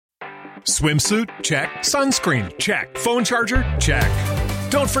Swimsuit? Check. Sunscreen? Check. Phone charger? Check.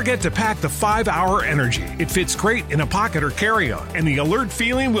 Don't forget to pack the 5-Hour Energy. It fits great in a pocket or carry-on, and the alert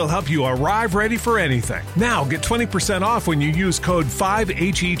feeling will help you arrive ready for anything. Now get 20% off when you use code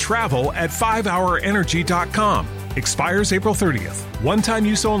 5HETRAVEL at 5hourenergy.com. Expires April 30th. One-time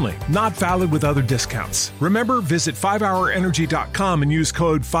use only. Not valid with other discounts. Remember, visit 5hourenergy.com and use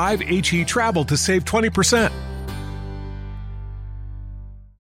code 5HETRAVEL to save 20%.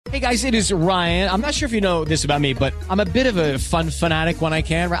 Hey guys, it is Ryan. I'm not sure if you know this about me, but I'm a bit of a fun fanatic when I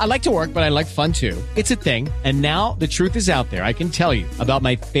can. I like to work, but I like fun too. It's a thing. And now the truth is out there. I can tell you about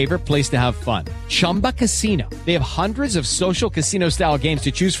my favorite place to have fun. Chumba Casino. They have hundreds of social casino style games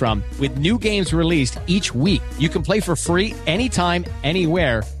to choose from with new games released each week. You can play for free anytime,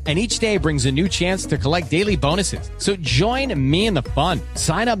 anywhere. And each day brings a new chance to collect daily bonuses. So join me in the fun.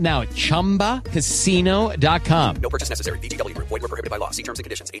 Sign up now at ChumbaCasino.com. No purchase necessary. VGW Group. Void where prohibited by law. See terms and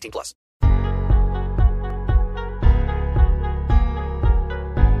conditions. 18+.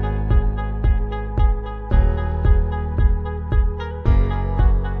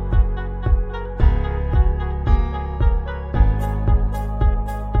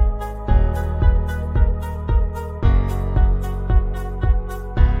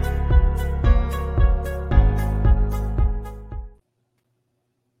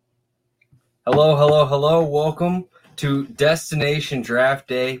 Hello. Welcome to Destination Draft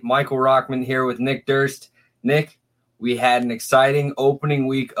Day. Michael Rockman here with Nick Durst. Nick, we had an exciting opening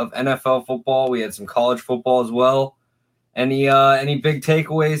week of NFL football. We had some college football as well. Any big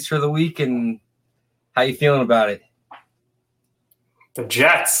takeaways for the week, and how you feeling about it? The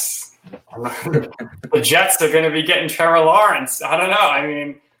Jets. The Jets are going to be getting Trevor Lawrence. I don't know. I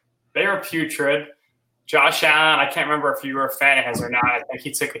mean, they were putrid. Josh Allen, I can't remember if you were a fan of his or not. I think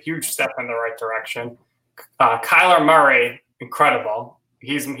he took a huge step in the right direction. Kyler Murray, incredible.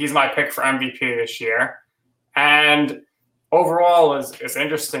 He's my pick for MVP this year. And overall, it's an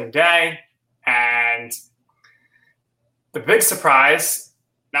interesting day. And the big surprise,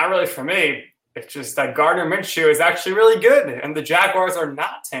 not really for me, it's just that Gardner Minshew is actually really good. And the Jaguars are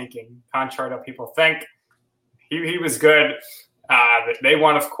not tanking, contrary to what people think. He was good. They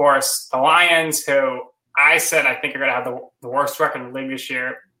won, of course, the Lions, who I said I think are going to have the worst record in the league this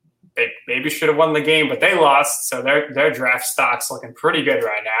year. They maybe should have won the game, but they lost, so their draft stock's looking pretty good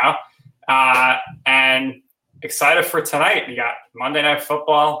right now. And excited for tonight. You got Monday Night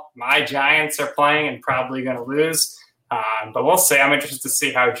Football. My Giants are playing and probably going to lose, but we'll see. I'm interested to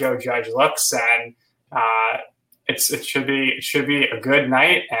see how Joe Judge looks, and it should be a good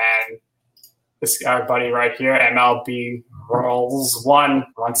night. And this our buddy right here, MLB Rolls One,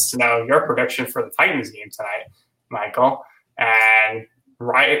 wants to know your prediction for the Titans game tonight, Michael. And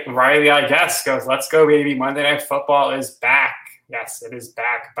Riley, I guess, goes, let's go, baby. Monday Night Football is back. Yes, it is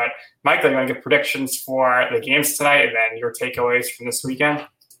back. But Michael, you want to get predictions for the games tonight and then your takeaways from this weekend?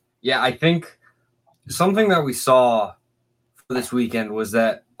 Yeah, I think something that we saw for this weekend was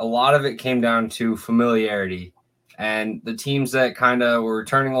that a lot of it came down to familiarity. And the teams that kind of were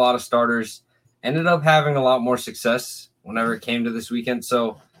returning a lot of starters ended up having a lot more success whenever it came to this weekend.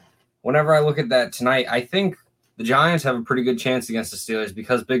 So whenever I look at that tonight, I think the Giants have a pretty good chance against the Steelers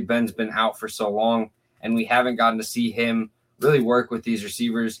because Big Ben's been out for so long, and we haven't gotten to see him really work with these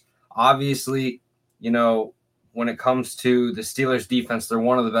receivers. Obviously, when it comes to the Steelers defense, they're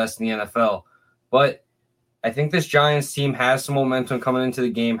one of the best in the NFL. But I think this Giants team has some momentum coming into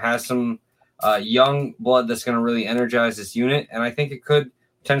the game, has some young blood that's going to really energize this unit, and I think it could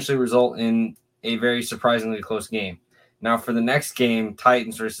potentially result in a very surprisingly close game. Now, for the next game,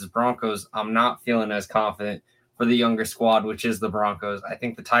 Titans versus Broncos, I'm not feeling as confident for the younger squad, which is the Broncos. I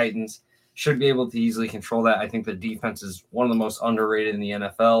think the Titans should be able to easily control that. I think the defense is one of the most underrated in the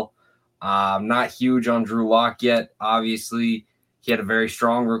NFL. I'm not huge on Drew Lock yet. Obviously, he had a very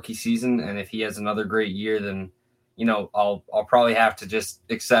strong rookie season, and if he has another great year, then I'll probably have to just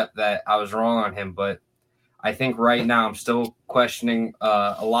accept that I was wrong on him. But I think right now I'm still questioning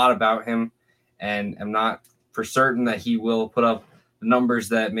a lot about him, and I'm not for certain that he will put up the numbers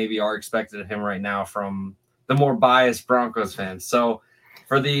that maybe are expected of him right now from the more biased Broncos fans. So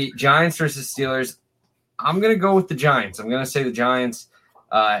for the Giants versus Steelers, I'm going to go with the Giants. I'm going to say the Giants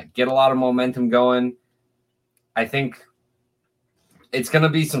get a lot of momentum going. I think it's going to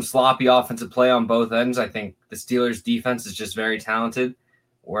be some sloppy offensive play on both ends. I think the Steelers defense is just very talented,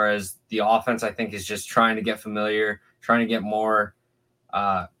 whereas the offense, I think, is just trying to get familiar, trying to get more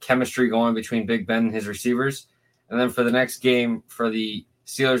chemistry going between Big Ben and his receivers. And then for the next game, for the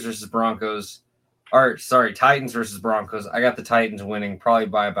Titans versus Broncos, I got the Titans winning probably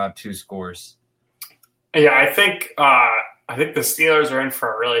by about 2 scores. Yeah, I think I think the Steelers are in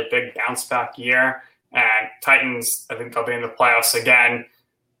for a really big bounce back year, and Titans, I think they'll be in the playoffs again.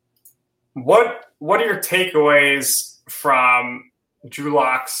 What are your takeaways from Drew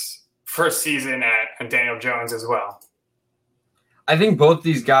Lock's first season and Daniel Jones as well? I think both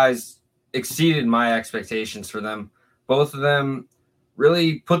these guys exceeded my expectations for them. Both of them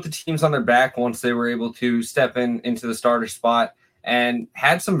really put the teams on their back once they were able to step into the starter spot and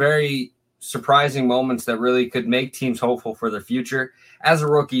had some very surprising moments that really could make teams hopeful for their future. As a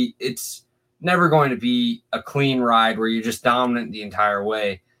rookie, it's never going to be a clean ride where you're just dominant the entire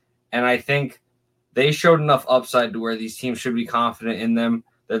way. And I think they showed enough upside to where these teams should be confident in them.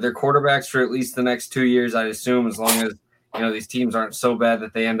 They're their quarterbacks for at least the next 2 years, I'd assume, as long as these teams aren't so bad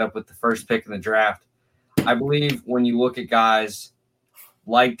that they end up with the first pick in the draft. I believe when you look at guys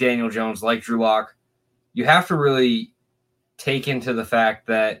like Daniel Jones, like Drew Lock, you have to really take into the fact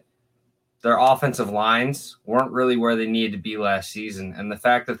that their offensive lines weren't really where they needed to be last season. And the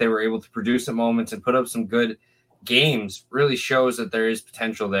fact that they were able to produce at moments and put up some good games really shows that there is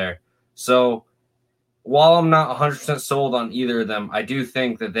potential there. So while I'm not 100% sold on either of them, I do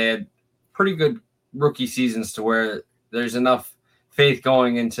think that they had pretty good rookie seasons to where there's enough faith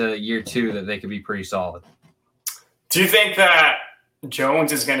going into year two that they could be pretty solid. Do you think that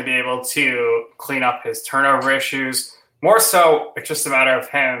Jones is going to be able to clean up his turnover issues? More so, it's just a matter of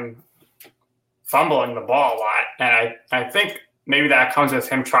him fumbling the ball a lot. And I think maybe that comes with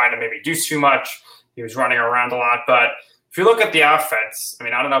him trying to maybe do too much. He was running around a lot. But if you look at the offense, I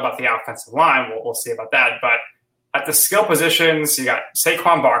mean, I don't know about the offensive line. We'll see about that. But at the skill positions, you got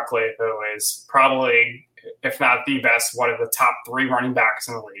Saquon Barkley, who is probably, if not the best, one of the top 3 running backs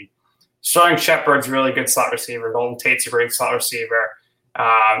in the league. Sterling Shepard's a really good slot receiver. Golden Tate's a great slot receiver.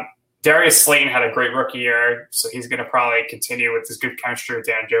 Darius Slayton had a great rookie year, so he's going to probably continue with his good chemistry with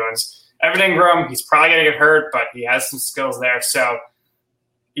Dan Jones. Evan Ingram, he's probably going to get hurt, but he has some skills there. So,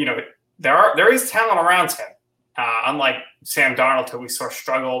 there is talent around him. Unlike Sam Darnold, who we sort of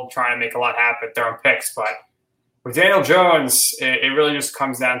struggled trying to make a lot happen, throwing picks. But with Daniel Jones, it really just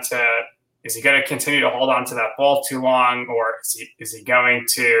comes down to, is he going to continue to hold on to that ball too long, or is he going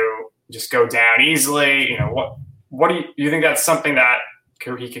to just go down easily? What do you think that's something that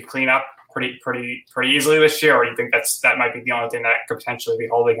he could clean up pretty easily this year, or do you think that might be the only thing that could potentially be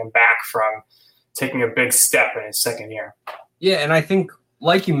holding him back from taking a big step in his second year? Yeah, and I think,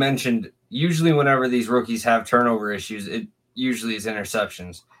 like you mentioned, usually whenever these rookies have turnover issues, it usually is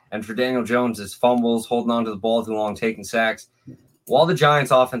interceptions. And for Daniel Jones, it's fumbles, holding on to the ball too long, taking sacks. While the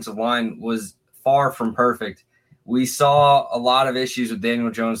Giants' offensive line was far from perfect, we saw a lot of issues with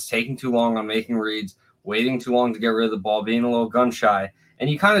Daniel Jones taking too long on making reads, waiting too long to get rid of the ball, being a little gun-shy. And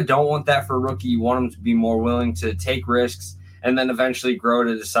you kind of don't want that for a rookie. You want him to be more willing to take risks and then eventually grow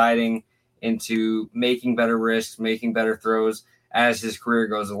to deciding into making better risks, making better throws as his career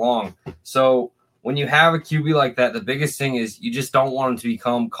goes along. So when you have a QB like that, the biggest thing is you just don't want him to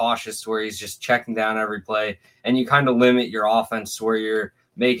become cautious to where he's just checking down every play, and you kind of limit your offense to where you're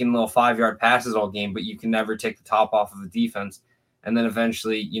making little 5-yard passes all game, but you can never take the top off of the defense. And then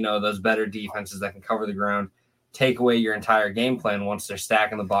eventually, those better defenses that can cover the ground take away your entire game plan once they're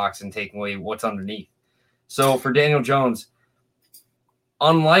stacking the box and taking away what's underneath. So for Daniel Jones,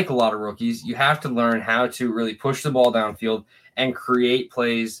 unlike a lot of rookies, you have to learn how to really push the ball downfield and create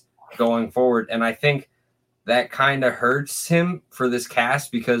plays going forward. And I think that kind of hurts him for this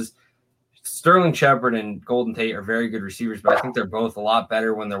cast because Sterling Shepard and Golden Tate are very good receivers, but I think they're both a lot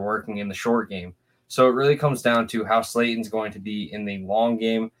better when they're working in the short game. So it really comes down to how Slayton's going to be in the long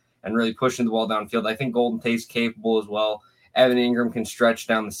game and really pushing the ball downfield. I think Golden Tate's capable as well. Evan Ingram can stretch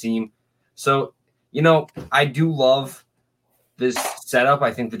down the seam. So, I do love this setup.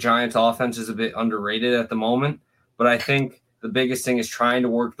 I think the Giants' offense is a bit underrated at the moment, but I think the biggest thing is trying to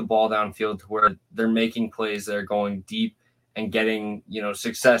work the ball downfield to where they're making plays that are going deep and getting,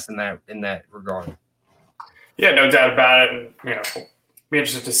 success in that regard. Yeah, no doubt about it. And, be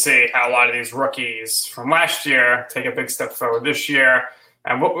interested to see how a lot of these rookies from last year take a big step forward this year.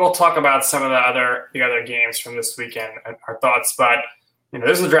 And we'll talk about some of the other games from this weekend and our thoughts. But,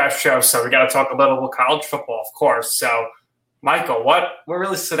 this is a draft show, so we got to talk a little college football, of course. So, Michael, what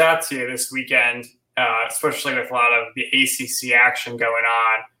really stood out to you this weekend, especially with a lot of the ACC action going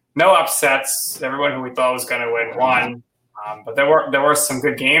on? No upsets. Everyone who we thought was going to win won. But there were some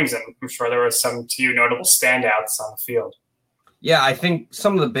good games, and I'm sure there were some notable standouts on the field. Yeah, I think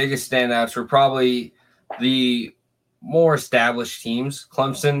some of the biggest standouts were probably the more established teams.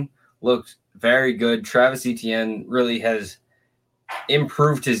 Clemson looked very good. Travis Etienne really has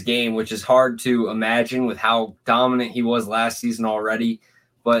improved his game, which is hard to imagine with how dominant he was last season already.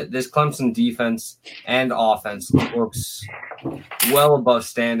 but this Clemson defense and offense looks well above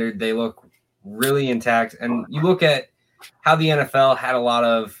standard. They look really intact. And you look at how the NFL had a lot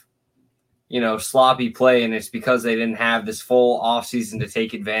of, sloppy play, and it's because they didn't have this full offseason to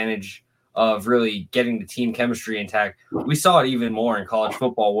take advantage of really getting the team chemistry intact. We saw it even more in college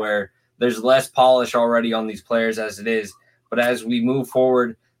football, where there's less polish already on these players as it is. But as we move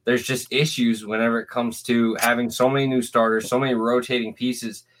forward, there's just issues whenever it comes to having so many new starters, so many rotating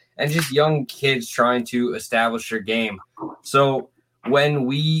pieces, and just young kids trying to establish their game. So when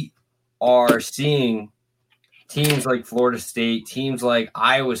we are seeing teams like Florida State, teams like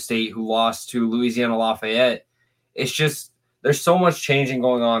Iowa State who lost to Louisiana Lafayette, it's just there's so much changing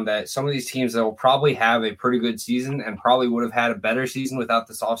going on that some of these teams that will probably have a pretty good season and probably would have had a better season without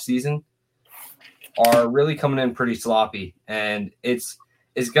this offseason are really coming in pretty sloppy. And it's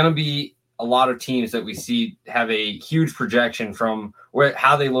going to be a lot of teams that we see have a huge projection from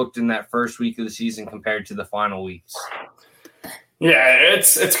how they looked in that first week of the season compared to the final weeks. Yeah,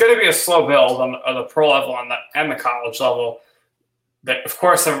 it's going to be a slow build on the pro level and the college level. That, of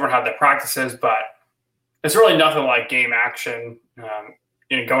course, everyone had their practices, but it's really nothing like game action.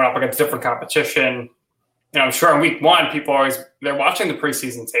 Going up against different competition. I'm sure in week one, they're watching the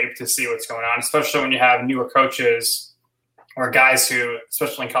preseason tape to see what's going on, especially when you have newer coaches or guys who,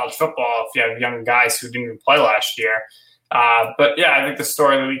 especially in college football, if you have young guys who didn't even play last year. But yeah, I think the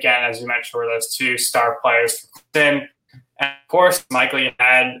story of the weekend, as you mentioned, were those two star players for Clemson. And of course, Michael, you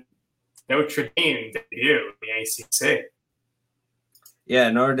had Notre Dame debut in the ACC. Yeah,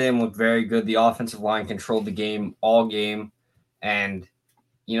 Notre Dame looked very good. The offensive line controlled the game all game. And,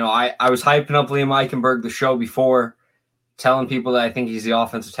 I was hyping up Liam Eichenberg the show before, telling people that I think he's the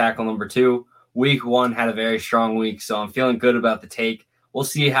offensive tackle number 2. Week 1 had a very strong week, so I'm feeling good about the take. We'll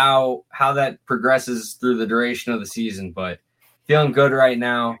see how that progresses through the duration of the season, but feeling good right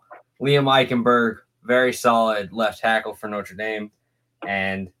now. Liam Eichenberg, very solid left tackle for Notre Dame.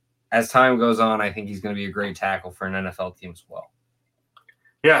 And as time goes on, I think he's going to be a great tackle for an NFL team as well.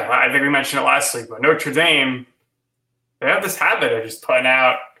 Yeah, I think we mentioned it last week, but Notre Dame, they have this habit of just putting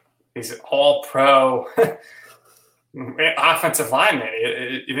out these all-pro offensive linemen.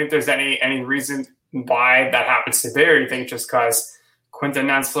 You think there's any reason why that happens to be, or you think just because Quentin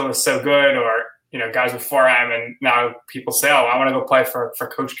Nenslow is so good, or guys before him, and now people say, I want to go play for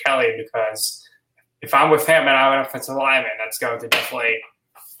Coach Kelly because if I'm with him and I'm an offensive lineman, that's going to definitely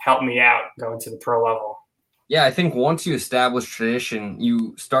help me out going to the pro level. Yeah, I think once you establish tradition,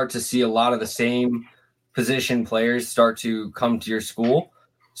 you start to see a lot of the same position players start to come to your school.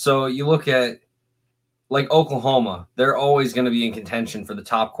 So you look at like Oklahoma, they're always going to be in contention for the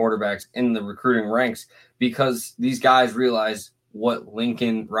top quarterbacks in the recruiting ranks because these guys realize what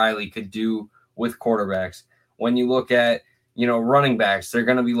Lincoln Riley could do with quarterbacks. When you look at, running backs, they're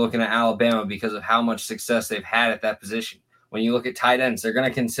going to be looking at Alabama because of how much success they've had at that position. When you look at tight ends, they're going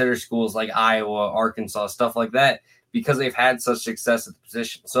to consider schools like Iowa, Arkansas, stuff like that because they've had such success at the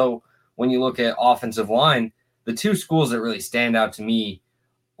position. So when you look at offensive line, the two schools that really stand out to me,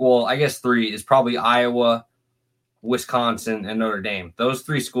 well, I guess 3 is probably Iowa, Wisconsin, and Notre Dame. Those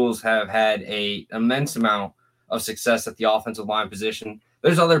 3 schools have had an immense amount of success at the offensive line position.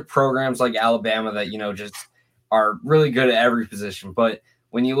 There's other programs like Alabama that, just are really good at every position. But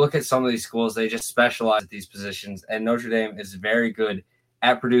when you look at some of these schools, they just specialize at these positions. And Notre Dame is very good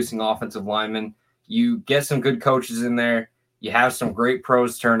at producing offensive linemen. You get some good coaches in there. You have some great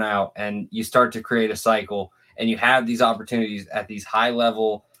pros turn out, and you start to create a cycle. And you have these opportunities at these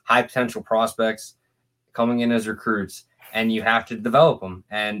high-level, high-potential prospects coming in as recruits, and you have to develop them.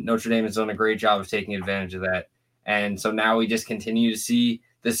 And Notre Dame has done a great job of taking advantage of that. And so now we just continue to see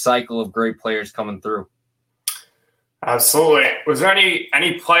this cycle of great players coming through. Absolutely. Was there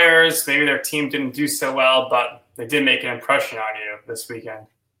any players, maybe their team didn't do so well, but they did make an impression on you this weekend?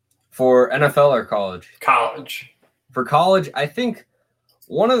 For NFL or college? College. For college, I think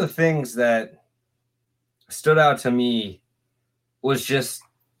one of the things that stood out to me was just,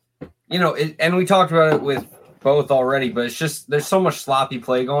 and we talked about it with both already, but it's just there's so much sloppy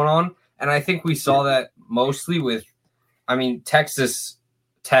play going on. And I think we saw that mostly with, Texas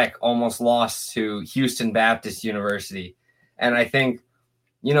Tech almost lost to Houston Baptist University. And I think,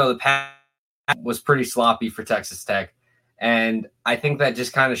 the pass was pretty sloppy for Texas Tech. And I think that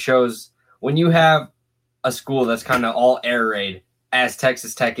just kind of shows when you have a school that's kind of all air raid, as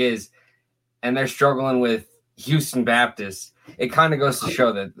Texas Tech is, and they're struggling with Houston Baptist, it kind of goes to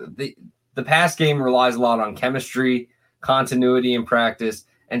show that the pass game relies a lot on chemistry, continuity in practice,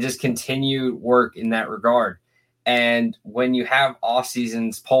 and just continued work in that regard. And when you have off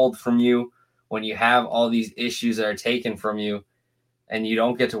seasons pulled from you, when you have all these issues that are taken from you, and you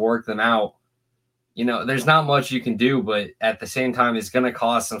don't get to work them out, there's not much you can do, but at the same time, it's going to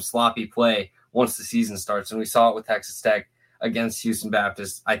cause some sloppy play once the season starts. And we saw it with Texas Tech against Houston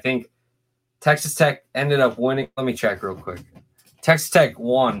Baptist. I think Texas Tech ended up winning. Let me check real quick. Texas Tech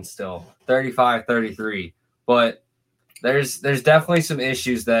won still 35-33, but there's definitely some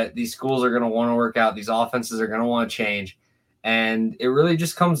issues that these schools are going to want to work out. These offenses are going to want to change. And it really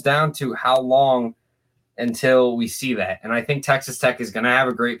just comes down to how long until we see that. And I think Texas Tech is going to have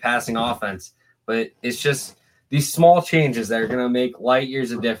a great passing offense, but it's just these small changes that are going to make light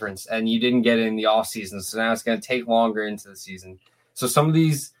years of difference, and you didn't get it in the offseason. So now it's going to take longer into the season. So some of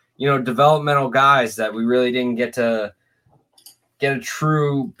these, developmental guys that we really didn't get to get a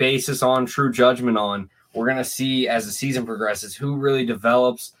true basis on, true judgment on, we're going to see as the season progresses who really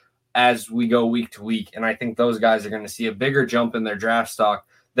develops as we go week to week. And I think those guys are going to see a bigger jump in their draft stock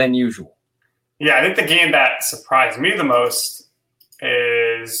than usual. Yeah, I think the game that surprised me the most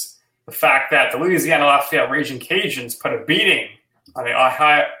is the fact that the Louisiana Lafayette Raging Cajuns put a beating on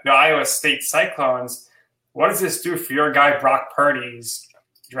the Iowa State Cyclones. What does this do for your guy Brock Purdy's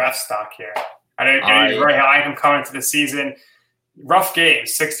draft stock here? I know you're very high on him coming into the season. Rough game,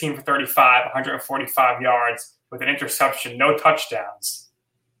 16 for 35, 145 yards with an interception, no touchdowns.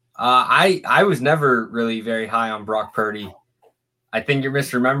 I was never really very high on Brock Purdy. I think you're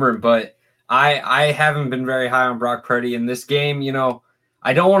misremembering, but I haven't been very high on Brock Purdy in this game.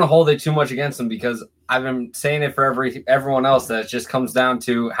 I don't want to hold it too much against him because I've been saying it for everyone else that it just comes down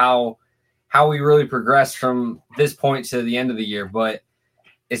to how we really progress from this point to the end of the year. But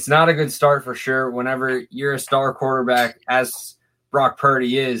it's not a good start for sure. Whenever you're a star quarterback, as Brock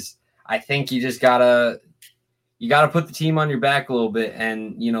Purdy is, I think you just gotta put the team on your back a little bit.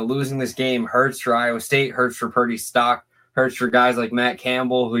 And losing this game hurts for Iowa State, hurts for Purdy's stock, hurts for guys like Matt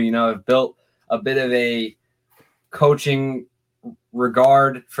Campbell, who have built a bit of a coaching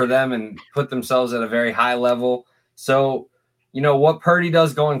regard for them and put themselves at a very high level. So, what Purdy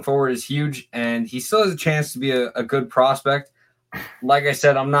does going forward is huge, and he still has a chance to be a good prospect. Like I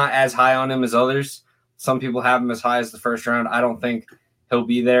said, I'm not as high on him as others. Some people have him as high as the first round. I don't think he'll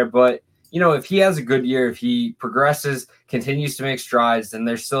be there, but if he has a good year, if he progresses, continues to make strides, then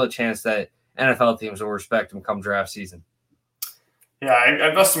there's still a chance that NFL teams will respect him come draft season. Yeah,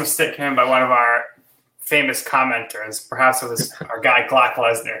 I must have mistaken him by one of our famous commenters. Perhaps it was our guy Glock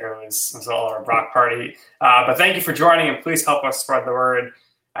Lesnar, who was all over Brock Purdy. But thank you for joining, and please help us spread the word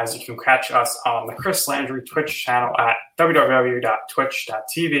as you can catch us on the Chris Landry Twitch channel at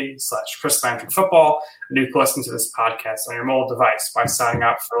www.twitch.tv/Chris Landry Football. And you can listen to this podcast on your mobile device by signing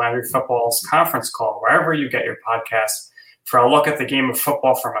up for Landry Football's conference call, wherever you get your podcasts, for a look at the game of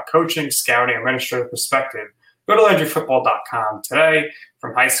football from a coaching, scouting, and administrative perspective. Go to LandryFootball.com today.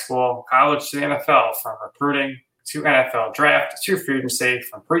 From high school, college to the NFL, from recruiting to NFL draft to free agency,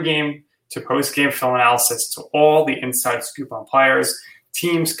 from pregame to postgame film analysis to all the inside scoop on players,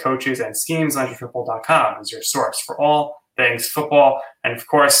 teams, coaches, and schemes. LandryFootball.com is your source for all things football. And of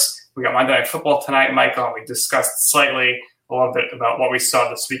course, we got Monday Night Football tonight, Michael, and we discussed slightly a little bit about what we saw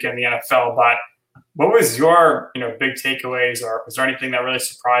this weekend in the NFL. But what was your big takeaways, or was there anything that really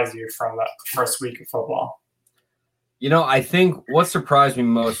surprised you from the first week of football? I think what surprised me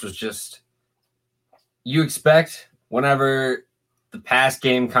most was just you expect whenever the pass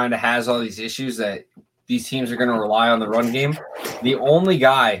game kind of has all these issues that these teams are going to rely on the run game. The only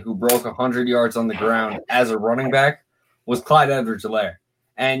guy who broke 100 yards on the ground as a running back was Clyde Edwards-Helaire.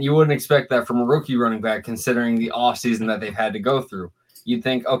 And you wouldn't expect that from a rookie running back considering the offseason that they've had to go through. You'd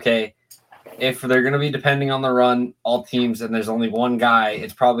think, okay, if they're going to be depending on the run, all teams, and there's only one guy,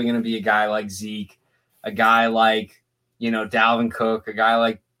 it's probably going to be a guy like Zeke, a guy like Dalvin Cook, a guy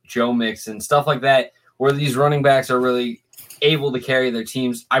like Joe Mixon, stuff like that, where these running backs are really able to carry their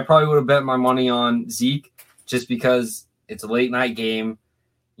teams. I probably would have bet my money on Zeke just because it's a late night game.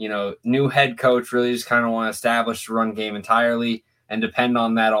 New head coach, really just kind of want to establish the run game entirely and depend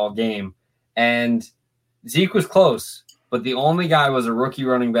on that all game. And Zeke was close, but the only guy was a rookie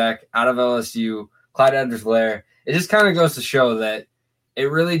running back out of LSU, Clyde Edwards-Helaire. It just kind of goes to show that it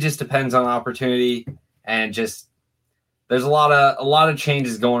really just depends on opportunity, and just there's a lot of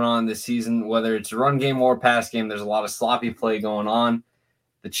changes going on this season, whether it's a run game or pass game. There's a lot of sloppy play going on.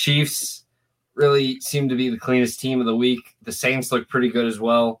 The Chiefs really seem to be the cleanest team of the week. The Saints look pretty good as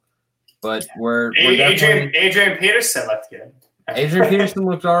well, but we're definitely Adrian Peterson looked good. Adrian Peterson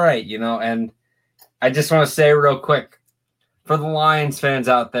looked all right, and I just want to say real quick for the Lions fans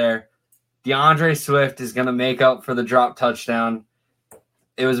out there, DeAndre Swift is going to make up for the drop touchdown.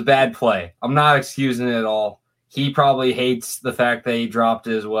 It was a bad play. I'm not excusing it at all. He probably hates the fact that he dropped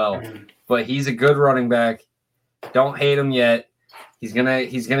it as well. But he's a good running back. Don't hate him yet. He's gonna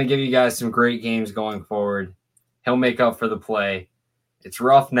give you guys some great games going forward. He'll make up for the play. It's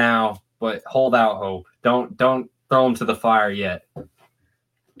rough now, but hold out hope. Don't throw him to the fire yet.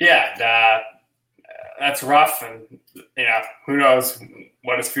 Yeah, that's rough, and who knows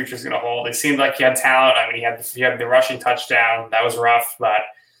what his future is going to hold. It seemed like he had talent. I mean, he had the rushing touchdown. That was rough, but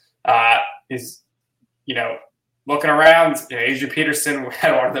he's looking around. Adrian Peterson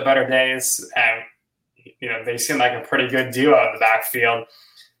had one of the better days, and they seem like a pretty good duo in the backfield.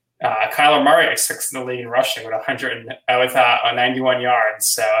 Kyler Murray is sixth in the league in rushing with 91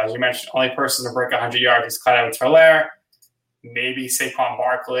 yards. So as you mentioned, only person to break 100 yards is Clyde Edwards-Helaire. Maybe Saquon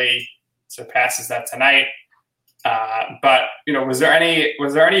Barkley surpasses that tonight. But was there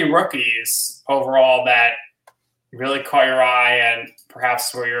any rookies overall that really caught your eye and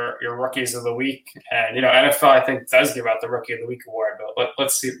perhaps were your rookies of the week? And NFL I think does give out the Rookie of the Week award, but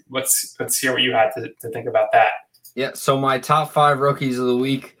let's hear what you had to think about that. Yeah, so my top 5 rookies of the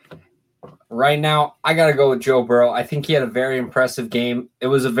week. Right now, I got to go with Joe Burrow. I think he had a very impressive game. It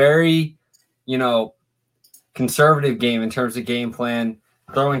was a very, conservative game in terms of game plan,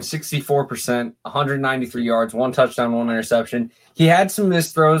 throwing 64%, 193 yards, 1 touchdown, 1 interception. He had some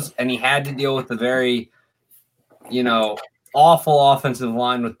missed throws, and he had to deal with the very, awful offensive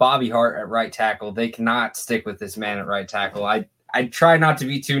line with Bobby Hart at right tackle. They cannot stick with this man at right tackle. I try not to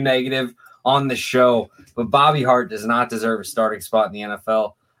be too negative on the show, but Bobby Hart does not deserve a starting spot in the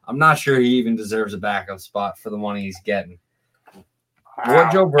NFL. I'm not sure he even deserves a backup spot for the money he's getting. Wow.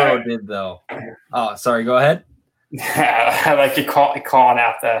 What Joe Burrow did, though. Oh, sorry. Go ahead. I like you calling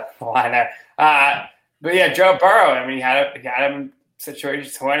out the line there. But yeah, Joe Burrow. I mean, he got him in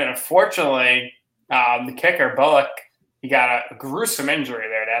situations to win, and unfortunately, the kicker Bullock, he got a gruesome injury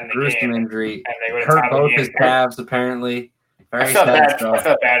there to end the game. Gruesome injury. And they would hurt both his calves, apparently. I felt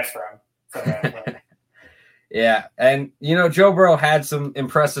bad for him. Yeah, and Joe Burrow had some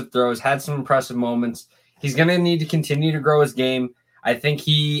impressive throws, had some impressive moments. He's going to need to continue to grow his game. I think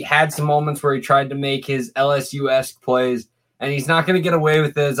he had some moments where he tried to make his LSU-esque plays, and he's not going to get away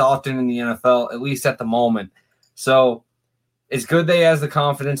with it as often in the NFL, at least at the moment. So it's good that he has the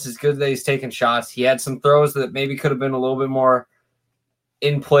confidence. It's good that he's taking shots. He had some throws that maybe could have been a little bit more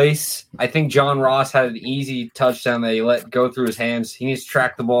in place. I think John Ross had an easy touchdown that he let go through his hands. He needs to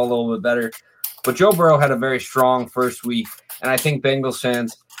track the ball a little bit better. But Joe Burrow had a very strong first week, and I think Bengals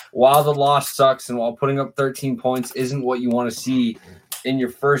fans, while the loss sucks and while putting up 13 points isn't what you want to see in your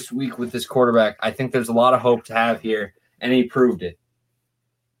first week with this quarterback, I think there's a lot of hope to have here, and he proved it.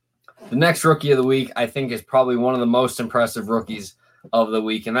 The next rookie of the week, I think, is probably one of the most impressive rookies of the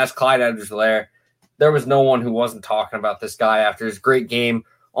week, and that's Clyde Edwards-Helaire. There was no one who wasn't talking about this guy after his great game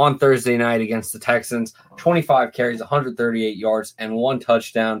on Thursday night against the Texans. 25 carries, 138 yards, and 1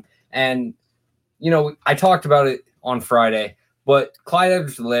 touchdown. And I talked about it on Friday, but Clyde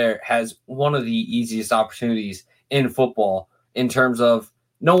Edwards-Helaire has one of the easiest opportunities in football in terms of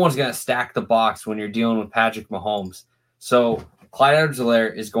no one's going to stack the box when you're dealing with Patrick Mahomes. So Clyde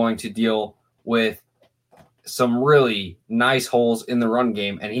Edwards-Helaire is going to deal with some really nice holes in the run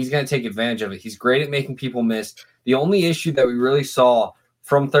game, and he's going to take advantage of it. He's great at making people miss. The only issue that we really saw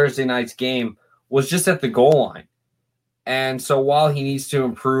from Thursday night's game was just at the goal line. And so while he needs to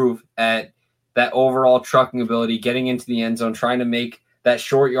improve at that overall trucking ability, getting into the end zone, trying to make that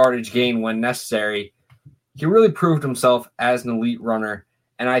short yardage gain when necessary, he really proved himself as an elite runner.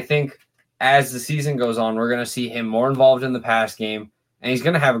 And I think as the season goes on, we're going to see him more involved in the pass game, and he's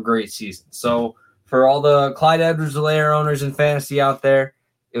going to have a great season. So for all the Clyde Edwards-Helaire owners in fantasy out there,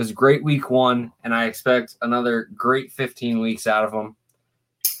 it was a great week 1, and I expect another great 15 weeks out of him.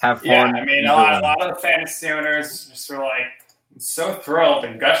 Have fun. Yeah, I mean, a lot of the fantasy owners just were so thrilled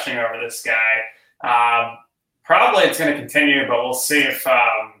and gushing over this guy. Probably it's going to continue, but we'll see if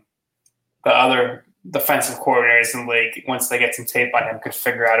the other defensive coordinators in the league, once they get some tape on him, could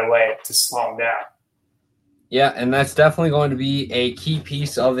figure out a way to slow him down. Yeah, and that's definitely going to be a key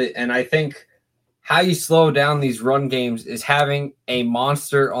piece of it. And I think how you slow down these run games is having a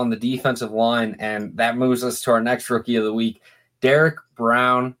monster on the defensive line, and that moves us to our next rookie of the week. Derek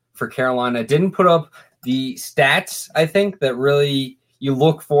Brown for Carolina didn't put up the stats, I think, that really you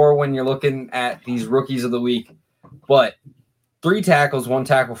look for when you're looking at these rookies of the week. But 3 tackles, 1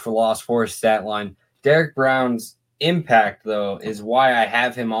 tackle for loss for his stat line. Derek Brown's impact, though, is why I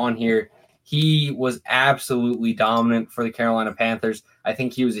have him on here. He was absolutely dominant for the Carolina Panthers. I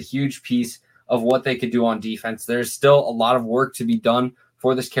think he was a huge piece of what they could do on defense. There's still a lot of work to be done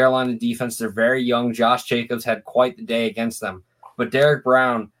for this Carolina defense. They're very young. Josh Jacobs had quite the day against them. But Derek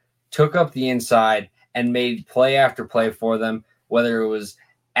Brown took up the inside and made play after play for them, whether it was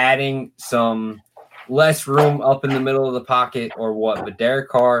adding some less room up in the middle of the pocket or what. But Derek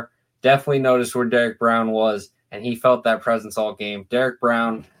Carr definitely noticed where Derek Brown was, and he felt that presence all game. Derek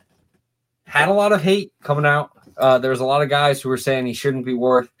Brown had a lot of hate coming out. There was a lot of guys who were saying he shouldn't be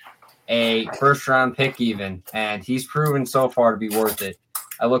worth a first-round pick even, and he's proven so far to be worth it.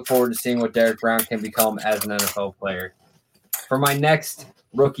 I look forward to seeing what Derek Brown can become as an NFL player. For my next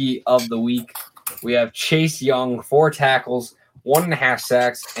rookie of the week, we have Chase Young, 4 tackles, 1.5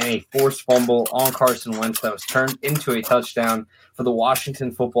 sacks, and a forced fumble on Carson Wentz that was turned into a touchdown for the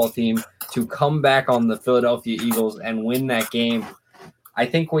Washington football team to come back on the Philadelphia Eagles and win that game. I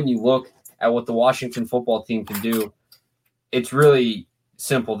think when you look at what the Washington football team can do, it's really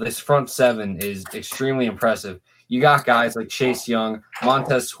simple. This front seven is extremely impressive. You got guys like Chase Young,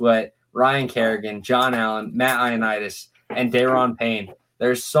 Montez Sweat, Ryan Kerrigan, John Allen, Matt Ioannidis, and Daron Payne.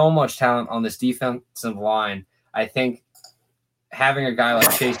 There's so much talent on this defensive line. I think having a guy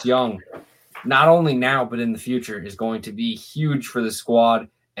like Chase Young, not only now but in the future, is going to be huge for the squad,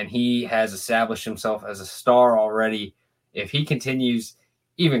 and he has established himself as a star already. If he continues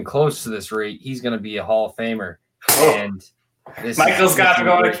even close to this rate, he's going to be a Hall of Famer. And Michael's got to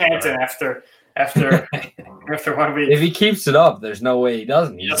go to Canton after 1 week. If he keeps it up, there's no way he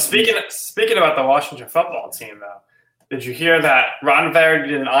doesn't. Speaking about the Washington football team, though, did you hear that Ron Rivera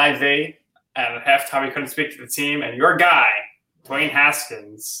did an IV and at halftime he couldn't speak to the team? And your guy, Dwayne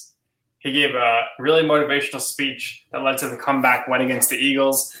Haskins, he gave a really motivational speech that led to the comeback win against the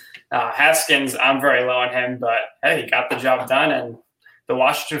Eagles. Haskins, I'm very low on him, but hey, he got the job done. And the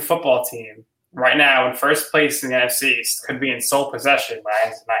Washington football team, right now in first place in the NFC East, could be in sole possession by the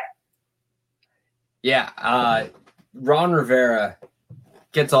end of tonight. Yeah, Ron Rivera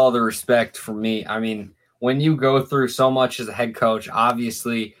gets all the respect from me. I mean, when you go through so much as a head coach,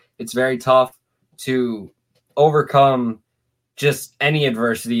 obviously it's very tough to overcome just any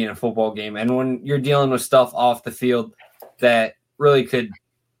adversity in a football game. And when you're dealing with stuff off the field that really could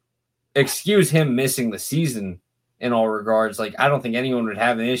excuse him missing the season in all regards, like I don't think anyone would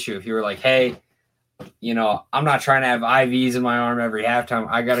have an issue if you were like, hey, I'm not trying to have IVs in my arm every halftime.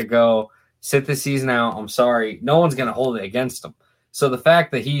 I got to go sit the season out. I'm sorry. No one's going to hold it against him. So the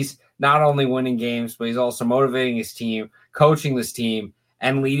fact that he's not only winning games, but he's also motivating his team, coaching this team,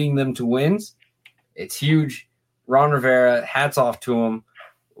 and leading them to wins, it's huge. Ron Rivera, hats off to him.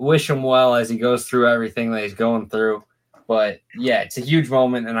 Wish him well as he goes through everything that he's going through. But, yeah, it's a huge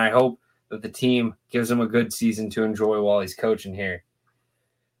moment, and I hope that the team gives him a good season to enjoy while he's coaching here.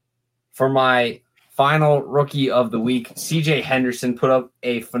 For my final rookie of the week, CJ Henderson put up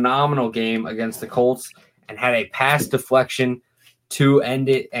a phenomenal game against the Colts and had a pass deflection to end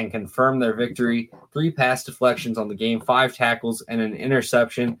it and confirm their victory. 3 pass deflections on the game, 5 tackles, and an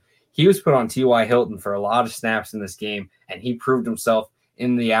interception. He was put on T.Y. Hilton for a lot of snaps in this game, and he proved himself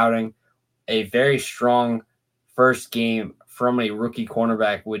in the outing. A very strong first game from a rookie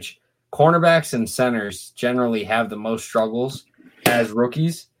cornerback, which cornerbacks and centers generally have the most struggles as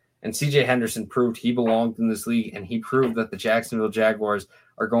rookies. And CJ Henderson proved he belonged in this league, and he proved that the Jacksonville Jaguars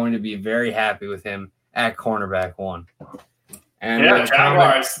are going to be very happy with him at cornerback 1. And yeah,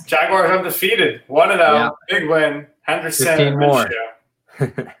 Jaguars undefeated. 1-0, yeah. Big win. Henderson 15 more.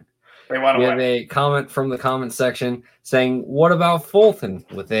 They want to win. We have a comment from the comment section saying, what about Fulton?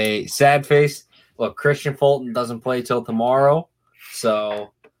 With a sad face. Look, Christian Fulton doesn't play till tomorrow.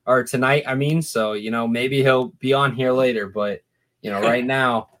 Or tonight, I mean. So, maybe he'll be on here later. But, right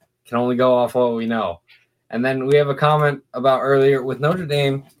now, can only go off what we know. And then we have a comment about earlier with Notre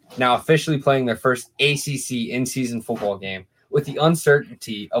Dame now officially playing their first ACC in-season football game. With the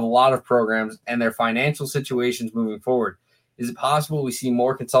uncertainty of a lot of programs and their financial situations moving forward, is it possible we see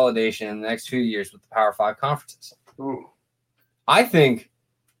more consolidation in the next few years with the Power 5 conferences? Ooh. I think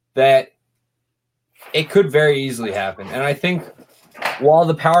that it could very easily happen. And I think while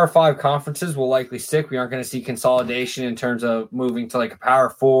the Power 5 conferences will likely stick, we aren't going to see consolidation in terms of moving to like a Power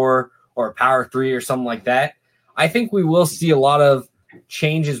 4 or a Power 3 or something like that. I think we will see a lot of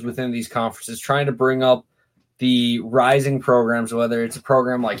changes within these conferences, trying to bring up the rising programs, whether it's a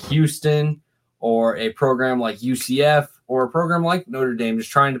program like Houston or a program like UCF or a program like Notre Dame, just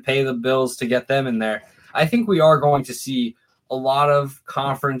trying to pay the bills to get them in there. I think we are going to see a lot of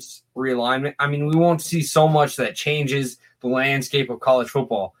conference realignment. I mean, we won't see so much that changes the landscape of college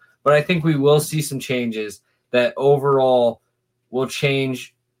football, but I think we will see some changes that overall will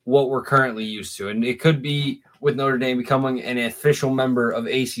change what we're currently used to. And it could be with Notre Dame becoming an official member of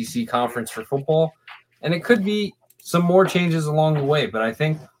ACC conference for football, and it could be some more changes along the way. But I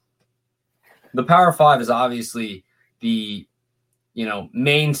think the Power 5 is obviously the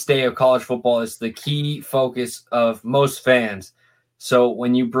mainstay of college football. Is the key focus of most fans. So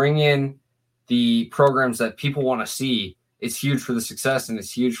when you bring in the programs that people want to see, it's huge for the success and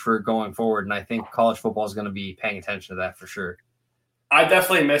it's huge for going forward. And I think college football is going to be paying attention to that for sure. I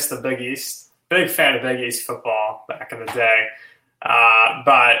definitely miss the Big East. Big fan of Big East football back in the day.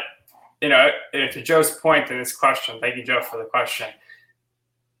 But, to Joe's point in this question, thank you, Joe, for the question.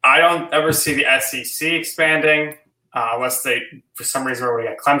 I don't ever see the SEC expanding unless they, for some reason, we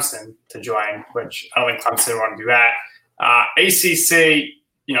get Clemson to join, which I don't think Clemson would want to do that. ACC,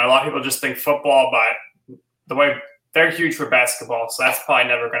 a lot of people just think football, but the way they're huge for basketball, so that's probably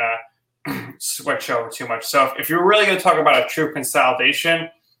never going to switch over too much. So if you're really going to talk about a true consolidation,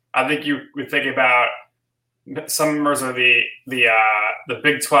 I think you would think about some members of the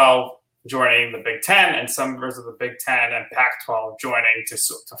Big 12 joining the Big 10 and some members of the Big 10 and Pac-12 joining to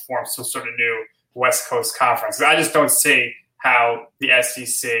form some sort of new West Coast conference. I just don't see how the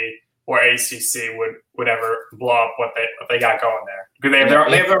SEC or ACC would ever blow up what they got going there because they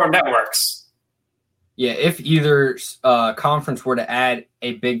have their own networks. Yeah, if either conference were to add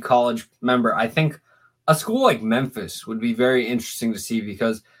a big college member, I think a school like Memphis would be very interesting to see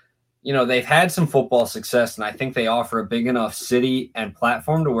because they've had some football success, and I think they offer a big enough city and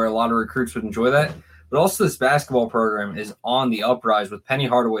platform to where a lot of recruits would enjoy that. But also this basketball program is on the uprise with Penny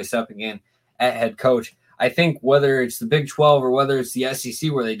Hardaway stepping in at head coach. I think whether it's the Big 12 or whether it's the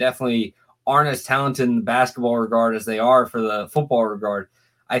SEC, where they definitely aren't as talented in the basketball regard as they are for the football regard,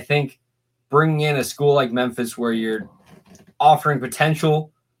 I think bringing in a school like Memphis where you're offering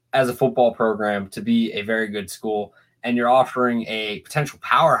potential as a football program to be a very good school, and you're offering a potential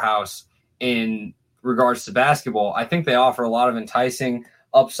powerhouse in regards to basketball, I think they offer a lot of enticing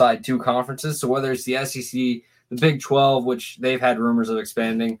upside to conferences. So whether it's the SEC, the Big 12, which they've had rumors of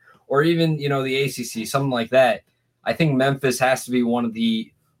expanding, or even, the ACC, something like that, I think Memphis has to be one of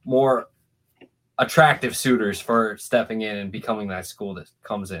the more attractive suitors for stepping in and becoming that school that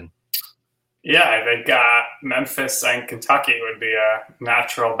comes in. Yeah, I think Memphis and Kentucky would be a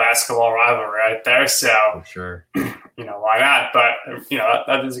natural basketball rivalry right there. So, for sure. Why not? But,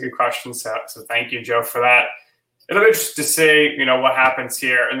 that is a good question. So thank you, Joe, for that. It'll be interesting to see, what happens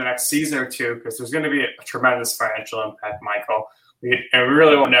here in the next season or two, because there's going to be a tremendous financial impact, Michael. We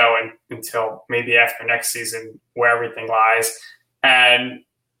really won't know until maybe after next season where everything lies. And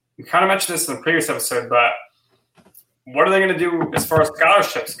we kind of mentioned this in the previous episode, but what are they going to do as far as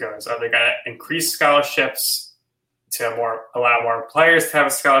scholarships goes? Are they going to increase scholarships to allow more players to have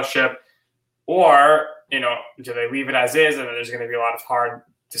a scholarship? Or, do they leave it as is and then there's going to be a lot of hard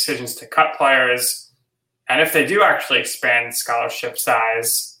decisions to cut players? And if they do actually expand scholarship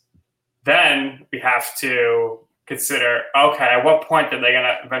size, then we have to consider, okay, at what point are they going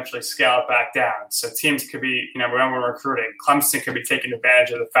to eventually scale it back down? So teams could be, when we're recruiting, Clemson could be taking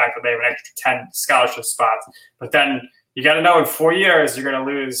advantage of the fact that they have an extra 10 scholarship spots. But then you got to know in 4 years, you're going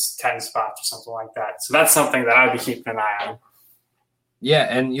to lose 10 spots or something like that. So that's something that I'd be keeping an eye on. Yeah,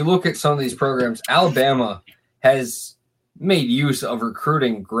 and you look at some of these programs, Alabama has made use of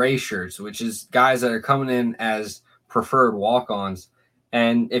recruiting gray shirts, which is guys that are coming in as preferred walk-ons.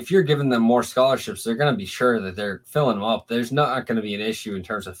 And if you're giving them more scholarships, they're going to be sure that they're filling them up. There's not going to be an issue in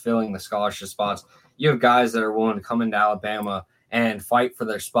terms of filling the scholarship spots. You have guys that are willing to come into Alabama and fight for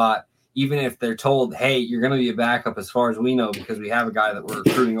their spot, even if they're told, hey, you're going to be a backup as far as we know because we have a guy that we're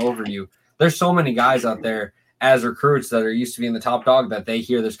recruiting over you. There's so many guys out there as recruits that are used to being the top dog that they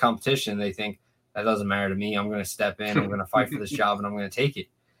hear there's competition. They think, that doesn't matter to me. I'm going to step in. I'm going to fight for this job, and I'm going to take it.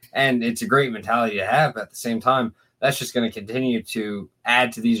 And it's a great mentality to have. But at the same time, that's just going to continue to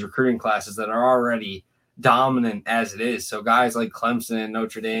add to these recruiting classes that are already dominant as it is. So guys like Clemson and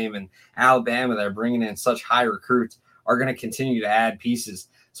Notre Dame and Alabama that are bringing in such high recruits are going to continue to add pieces.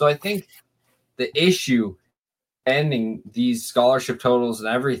 So I think the issue ending these scholarship totals and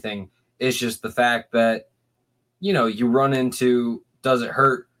everything is just the fact that, you run into, does it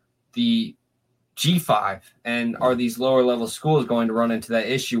hurt the G5? And are these lower level schools going to run into that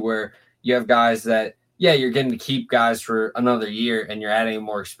issue where you have guys that, yeah, you're getting to keep guys for another year and you're adding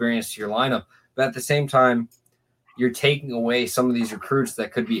more experience to your lineup. But at the same time, you're taking away some of these recruits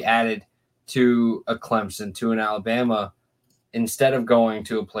that could be added to a Clemson, to an Alabama, instead of going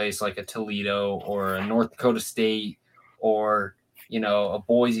to a place like a Toledo or a North Dakota State or, a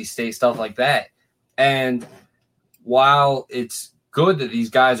Boise State, stuff like that. And while it's good that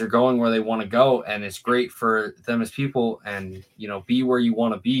these guys are going where they want to go and it's great for them as people and, be where you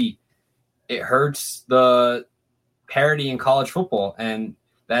want to be, it hurts the parity in college football. And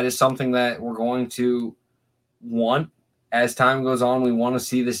that is something that we're going to want as time goes on. We want to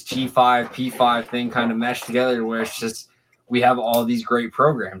see this G5, P5 thing kind of mesh together where it's just, we have all these great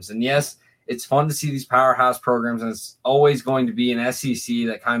programs. And yes, it's fun to see these powerhouse programs, and it's always going to be an SEC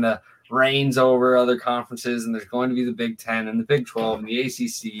that kind of reigns over other conferences, and there's going to be the Big Ten and the Big 12 and the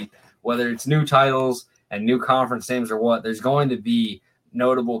ACC, whether it's new titles and new conference names or what, there's going to be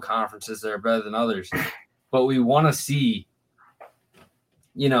notable conferences that are better than others. But we want to see,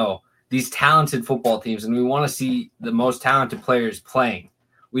 these talented football teams, and we want to see the most talented players playing.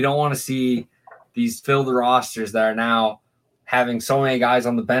 We don't want to see these filled rosters that are now having so many guys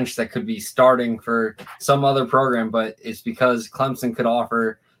on the bench that could be starting for some other program, but it's because Clemson could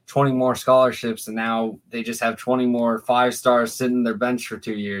offer 20 more scholarships, and now they just have 20 more 5-stars sitting in their bench for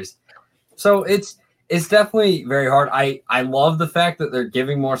 2 years. So it's definitely very hard. I love the fact that they're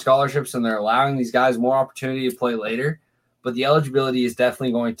giving more scholarships and they're allowing these guys more opportunity to play later, but the eligibility is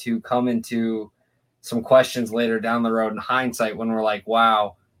definitely going to come into some questions later down the road in hindsight when we're like,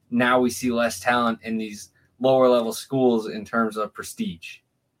 wow, now we see less talent in these lower level schools in terms of prestige.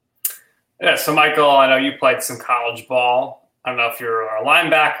 Yeah, so Michael, I know you played some college ball. I don't know if you're a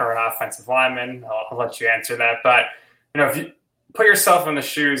linebacker or an offensive lineman. I'll let you answer that. But, if you put yourself in the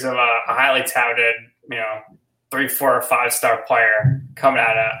shoes of a highly touted, 3, 4, or 5-star player coming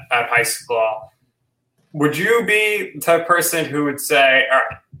out of high school, would you be the type of person who would say, all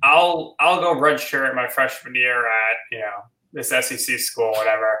right, I'll go redshirt my freshman year at, this SEC school,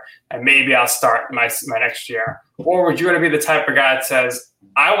 whatever, and maybe I'll start my next year? Or would you want to be the type of guy that says,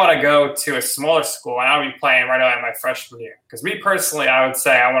 I want to go to a smaller school and I'll be playing right away my freshman year? Because me personally, I would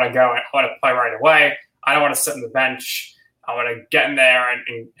say I want to go and I want to play right away. I don't want to sit on the bench. I want to get in there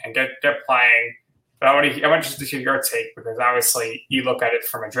and get playing. But I want just to hear your take, because obviously you look at it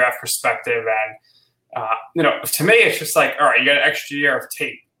from a draft perspective, and to me it's just like, all right, you got an extra year of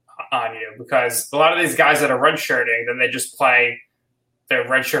tape on you, because a lot of these guys that are redshirting, then they just play their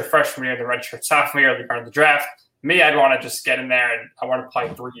redshirt freshman year, the redshirt sophomore year, they're the draft. Me, I'd want to just get in there and I want to play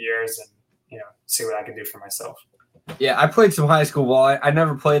 3 years and see what I can do for myself. Yeah, I played some high school ball. I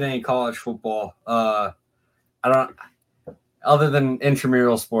never played any college football. I don't, other than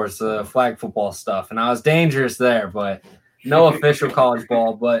intramural sports, flag football stuff, and I was dangerous there, but no official college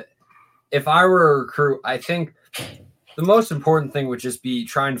ball. But if I were a recruit, I think the most important thing would just be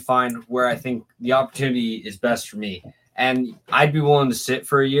trying to find where I think the opportunity is best for me. And I'd be willing to sit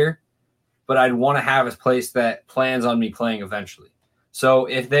for a year, but I'd want to have a place that plans on me playing eventually. So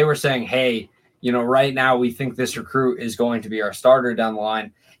if they were saying, hey, right now we think this recruit is going to be our starter down the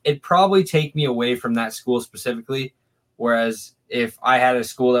line, it'd probably take me away from that school specifically. Whereas if I had a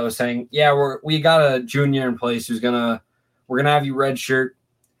school that was saying, yeah, we got a junior in place we're going to have you redshirt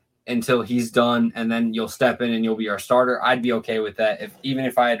until he's done, and then you'll step in and you'll be our starter, I'd be okay with that, even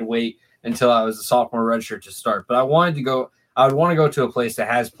if I had to wait until I was a sophomore redshirt to start. But I would want to go to a place that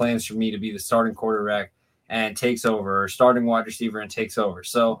has plans for me to be the starting quarterback and takes over, or starting wide receiver and takes over.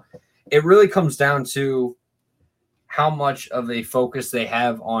 So it really comes down to how much of a focus they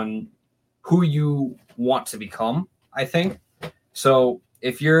have on who you want to become, I think. So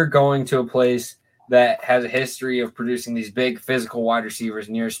if you're going to a place that has a history of producing these big physical wide receivers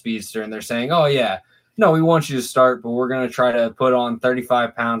near speedster, and they're saying, oh, yeah, no, we want you to start, but we're going to try to put on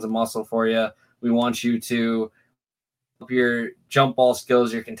 35 pounds of muscle for you. We want you to up your jump ball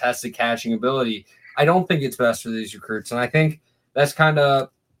skills, your contested catching ability. I don't think it's best for these recruits, and I think that's kind of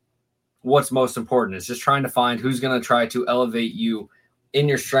what's most important, is just trying to find who's going to try to elevate you in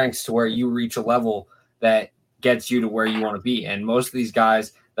your strengths to where you reach a level that gets you to where you want to be. And most of these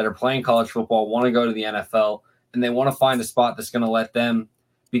guys that are playing college football want to go to the NFL, and they want to find a spot that's going to let them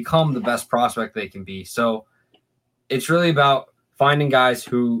become the best prospect they can be. So it's really about finding guys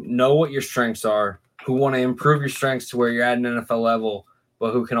who know what your strengths are, who want to improve your strengths to where you're at an NFL level,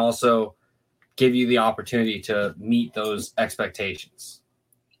 but who can also give you the opportunity to meet those expectations.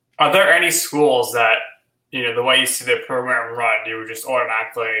 Are there any schools that, the way you see the program run, you would just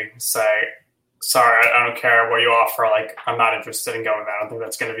automatically say, sorry, I don't care what you offer. Like, I'm not interested in going there. I don't think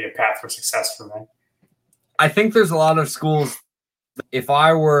that's going to be a path for success for me. I think there's a lot of schools. If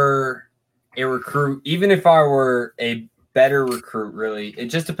I were a recruit, even if I were a better recruit, really, it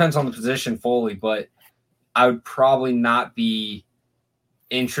just depends on the position fully, but I would probably not be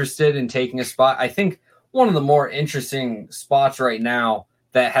interested in taking a spot. I think one of the more interesting spots right now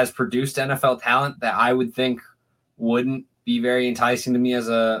that has produced NFL talent that I would think wouldn't be very enticing to me as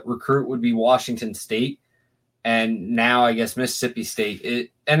a recruit would be Washington State, and now I guess Mississippi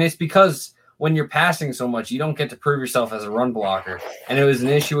State. And it's because when you're passing so much, you don't get to prove yourself as a run blocker. And it was an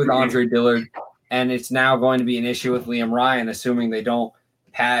issue with Andre Dillard, and it's now going to be an issue with Liam Ryan, assuming they don't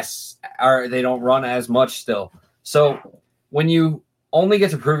pass or they don't run as much still. So when you only get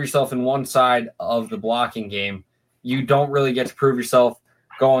to prove yourself in one side of the blocking game, you don't really get to prove yourself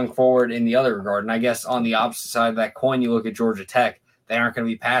going forward in the other regard. And I guess on the opposite side of that coin, you look at Georgia Tech. They aren't going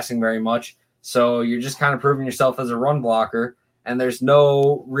to be passing very much. So you're just kind of proving yourself as a run blocker, and there's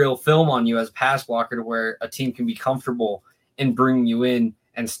no real film on you as a pass blocker to where a team can be comfortable in bringing you in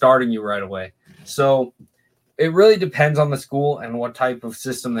and starting you right away. So it really depends on the school and what type of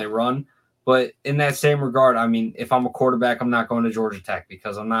system they run. But in that same regard, I mean, if I'm a quarterback, I'm not going to Georgia Tech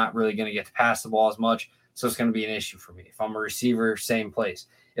because I'm not really going to get to pass the ball as much. So it's going to be an issue for me. If I'm a receiver, same place.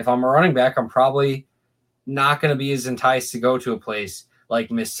 If I'm a running back, I'm probably not going to be as enticed to go to a place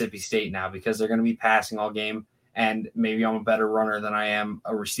like Mississippi State now because they're going to be passing all game. And maybe I'm a better runner than I am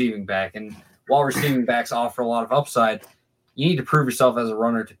a receiving back. And while receiving backs offer a lot of upside, you need to prove yourself as a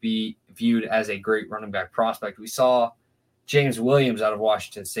runner to be viewed as a great running back prospect. We saw James Williams out of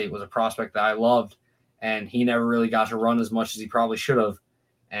Washington State was a prospect that I loved, and he never really got to run as much as he probably should have,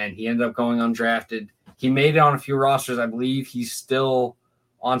 and he ended up going undrafted. He made it on a few rosters. I believe he's still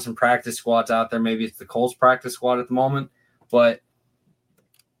on some practice squads out there. Maybe it's the Colts practice squad at the moment. But,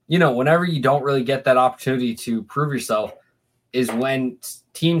 you know, whenever you don't really get that opportunity to prove yourself is when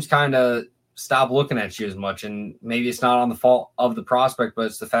teams kind of stop looking at you as much. And maybe it's not on the fault of the prospect, but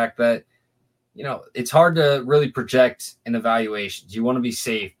it's the fact that, you know, it's hard to really project in evaluations. You want to be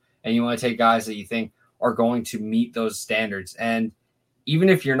safe, and you want to take guys that you think are going to meet those standards. And even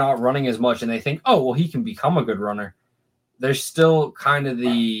if you're not running as much and they think, oh, well, he can become a good runner, there's still kind of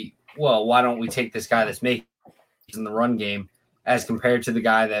the, well, why don't we take this guy that's making in the run game as compared to the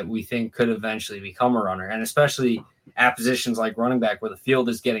guy that we think could eventually become a runner. And especially at positions like running back where the field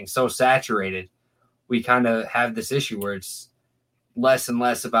is getting so saturated, we kind of have this issue where it's less and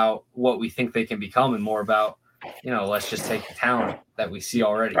less about what we think they can become and more about, you know, let's just take the talent that we see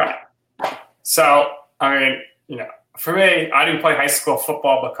already. Right. So, I mean, you know, for me, I didn't play high school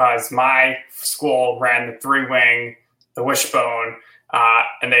football because my school ran the 3-wing, the wishbone,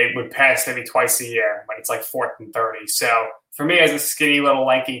 and they would pass maybe twice a year when it's like 4th and 30. So for me, as a skinny, little,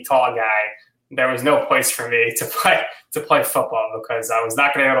 lanky, tall guy, there was no place for me to play football because I was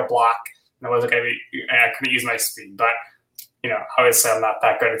not going to be able to block, and I wasn't going to be, and I couldn't use my speed. But you know, obviously I'm not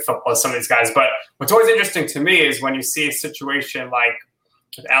that good at football as some of these guys. But what's always interesting to me is when you see a situation like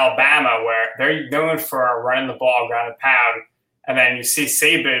with Alabama where they're known for running the ball ground and pound, and then you see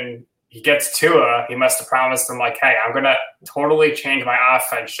Saban, he gets Tua, he must have promised him like, hey, I'm going to totally change my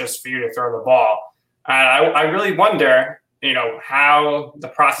offense just for you to throw the ball. And I really wonder, you know, how the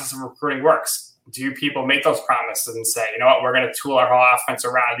process of recruiting works. Do people make those promises and say, you know what, we're going to tool our whole offense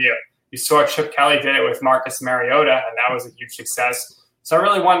around you? You saw Chip Kelly did it with Marcus Mariota, and that was a huge success. So I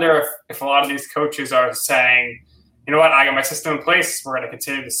really wonder if a lot of these coaches are saying, you know what, I got my system in place, we're going to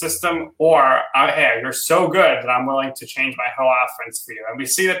continue the system, or, hey, you're so good that I'm willing to change my whole offense for you. And we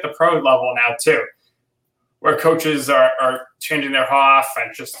see that at the pro level now too, where coaches are changing their whole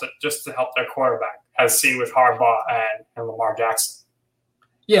offense just to help their quarterback, as seen with Harbaugh and Lamar Jackson.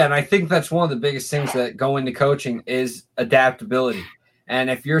 Yeah, and I think that's one of the biggest things that go into coaching is adaptability. And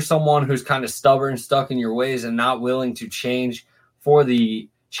if you're someone who's kind of stubborn, stuck in your ways and not willing to change for the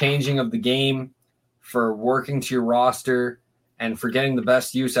changing of the game, for working to your roster, and for getting the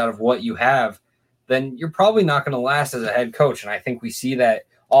best use out of what you have, then you're probably not going to last as a head coach. And I think we see that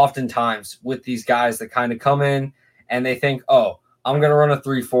oftentimes with these guys that kind of come in and they think, oh, I'm going to run a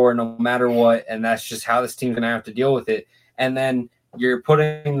 3-4 no matter what, and that's just how this team's going to have to deal with it. And then you're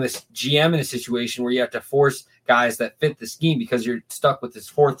putting this GM in a situation where you have to force guys that fit the scheme because you're stuck with this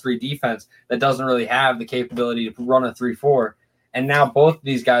 4-3 defense that doesn't really have the capability to run a 3-4. And now both of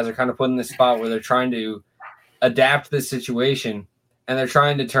these guys are kind of put in this spot where they're trying to adapt to this situation, and they're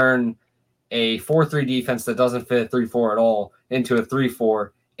trying to turn a 4-3 defense that doesn't fit a 3-4 at all into a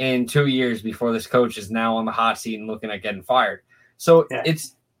 3-4 in 2 years before this coach is now on the hot seat and looking at getting fired. So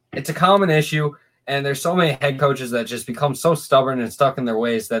it's a common issue, and there's so many head coaches that just become so stubborn and stuck in their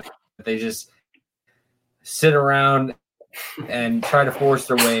ways that they just sit around and try to force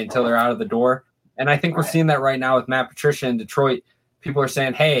their way until they're out of the door. And I think we're seeing that right now with Matt Patricia in Detroit. People are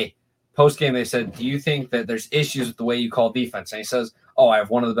saying, hey, post-game they said, do you think that there's issues with the way you call defense? And he says, oh, I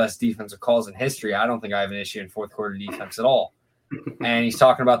have one of the best defensive calls in history. I don't think I have an issue in fourth quarter defense at all. And he's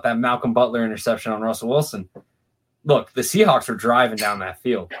talking about that Malcolm Butler interception on Russell Wilson. Look, the Seahawks are driving down that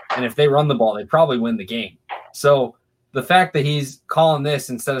field. And if they run the ball, they probably win the game. So the fact that he's calling this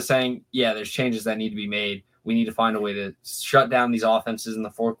instead of saying, yeah, there's changes that need to be made, we need to find a way to shut down these offenses in the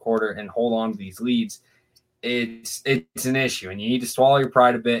fourth quarter and hold on to these leads, it's an issue. And you need to swallow your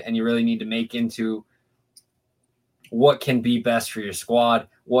pride a bit, and you really need to make into what can be best for your squad,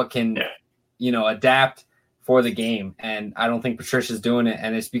 what can, adapt for the game. And I don't think Patricia's doing it.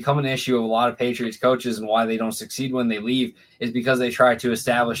 And it's become an issue of a lot of Patriots coaches, and why they don't succeed when they leave is because they try to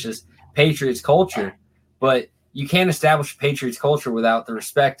establish this Patriots culture. But you can't establish a Patriots culture without the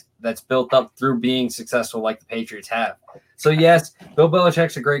respect that's built up through being successful like the Patriots have. So, yes, Bill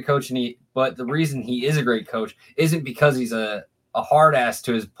Belichick's a great coach, but the reason he is a great coach isn't because he's a hard ass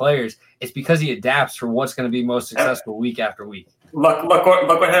to his players. It's because he adapts for what's going to be most successful week after week. Look what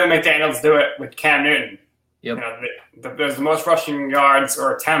him and McDaniels do it with Cam Newton. Yep. There's the most rushing yards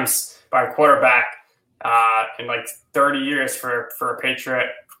or attempts by a quarterback in like 30 years for a Patriot.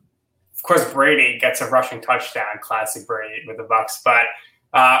 Of course, Brady gets a rushing touchdown, classic Brady with the Bucs. But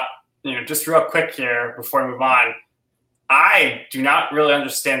just real quick here before we move on, I do not really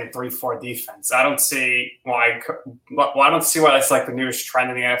understand the 3-4 defense. I don't see why. I don't see why that's like the newest trend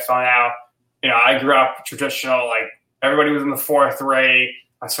in the NFL now. I grew up traditional, like everybody was in the 4-3.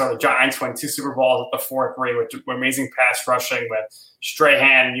 I saw the Giants win 2 Super Bowls at the 4-3 with amazing pass rushing with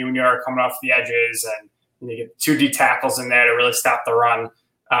Strahan Jr. coming off the edges, and you get 2 D tackles in there to really stop the run.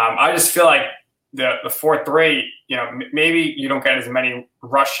 I just feel like the 4-3, maybe you don't get as many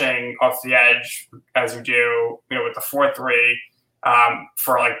rushing off the edge as you do, with the 4-3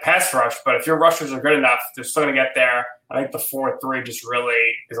 for like pass rush. But if your rushers are good enough, they're still going to get there. I think the 4-3 just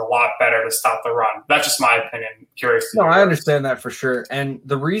really is a lot better to stop the run. That's just my opinion. Curious. No, I understand that for sure. And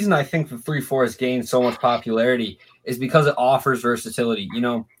the reason I think the 3-4 has gained so much popularity is because it offers versatility.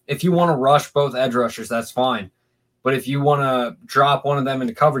 If you want to rush both edge rushers, that's fine. But if you want to drop one of them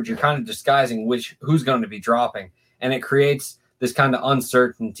into coverage, you're kind of disguising who's going to be dropping. And it creates this kind of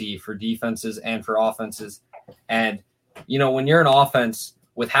uncertainty for defenses and for offenses. And, when you're an offense,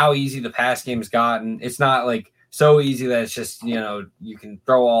 with how easy the pass game has gotten, it's not like so easy that it's just, you can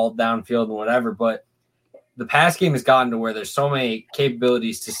throw all downfield and whatever. But the pass game has gotten to where there's so many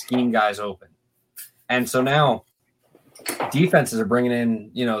capabilities to scheme guys open. And so now defenses are bringing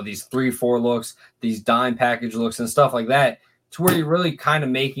in, these 3-4 looks, these dime package looks and stuff like that, to where you're really kind of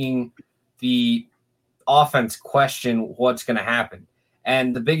making the offense question what's going to happen.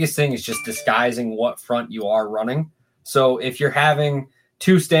 And the biggest thing is just disguising what front you are running. So if you're having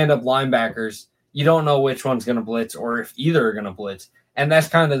 2 stand-up linebackers, you don't know which one's going to blitz or if either are going to blitz. And that's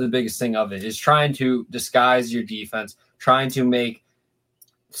kind of the biggest thing of it, is trying to disguise your defense, trying to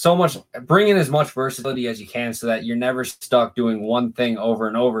bring in as much versatility as you can so that you're never stuck doing one thing over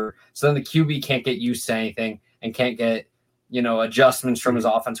and over. So then the QB can't get used to anything and can't get, adjustments from his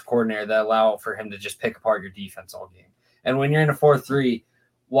offensive coordinator that allow for him to just pick apart your defense all game. And when you're in a 4-3,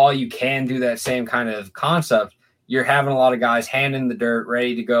 while you can do that same kind of concept, you're having a lot of guys hand in the dirt,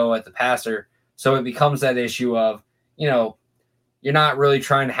 ready to go at the passer. So it becomes that issue of, you're not really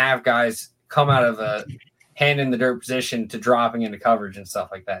trying to have guys come out of a hand in the dirt position to dropping into coverage and stuff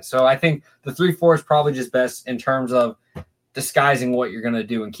like that. So I think the 3-4 is probably just best in terms of disguising what you're going to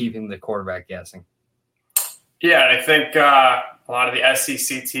do and keeping the quarterback guessing. Yeah, I think a lot of the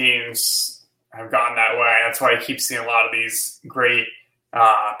SEC teams have gone that way. That's why you keep seeing a lot of these great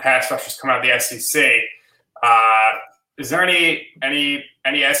pass rushers come out of the SEC. Is there any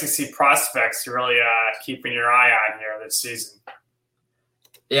SEC prospects you're really keeping your eye on here this season?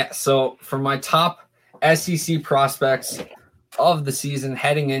 Yeah, so for my top SEC prospects of the season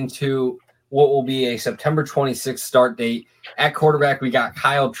heading into what will be a September 26th start date, at quarterback, we got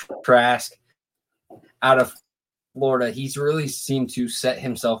Kyle Trask out of Florida. He's really seemed to set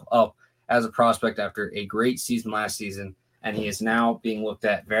himself up as a prospect after a great season last season, and he is now being looked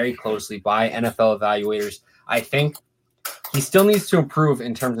at very closely by NFL evaluators. I think he still needs to improve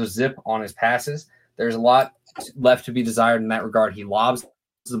in terms of zip on his passes. There's a lot left to be desired in that regard. He lobs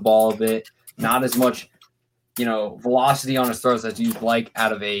the ball a bit, not as much, velocity on his throws as you'd like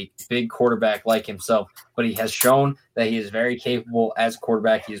out of a big quarterback like himself. But he has shown that he is very capable as a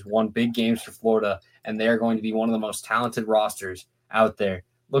quarterback. He has won big games for Florida, and they are going to be one of the most talented rosters out there.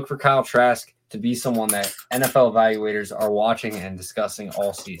 Look for Kyle Trask to be someone that NFL evaluators are watching and discussing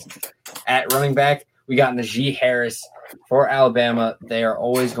all season. At running back, we got Najee Harris for Alabama. They are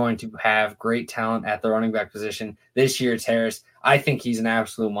always going to have great talent at the running back position. This year it's Harris. I think he's an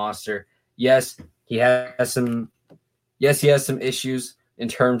absolute monster. Yes, he has some issues in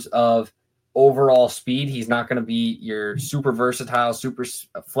terms of overall speed. He's not going to be your super versatile, super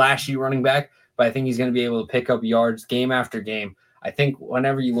flashy running back, but I think he's going to be able to pick up yards game after game. I think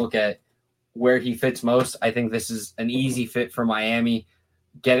whenever you look at where he fits most, I think this is an easy fit for Miami.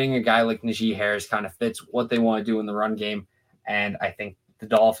 Getting a guy like Najee Harris kind of fits what they want to do in the run game. And I think the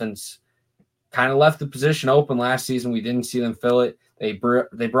Dolphins kind of left the position open last season. We didn't see them fill it. They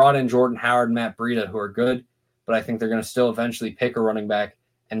brought in Jordan Howard and Matt Breida, who are good, but I think they're going to still eventually pick a running back,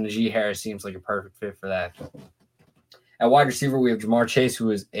 and Najee Harris seems like a perfect fit for that. At wide receiver, we have Jamar Chase, who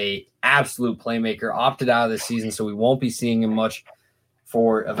is an absolute playmaker, opted out of this season, so we won't be seeing him much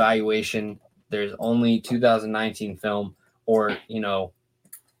for evaluation there's only 2019 film or,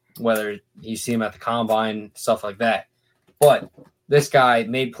 whether you see him at the combine, stuff like that. But this guy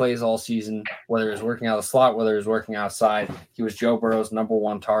made plays all season, whether he was working out of the slot, whether he was working outside. He was Joe Burrow's number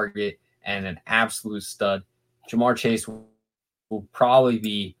one target and an absolute stud. Ja'Marr Chase will probably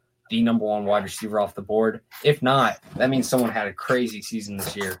be the number one wide receiver off the board. If not, that means someone had a crazy season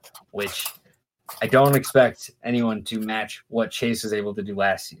this year, which I don't expect anyone to match what Chase was able to do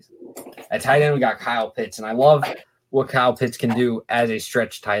last season. At tight end, we got Kyle Pitts, and I love what Kyle Pitts can do as a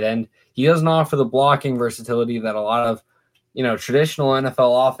stretch tight end. He doesn't offer the blocking versatility that a lot of traditional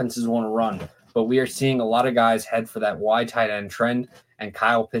NFL offenses want to run, but we are seeing a lot of guys head for that wide tight end trend, and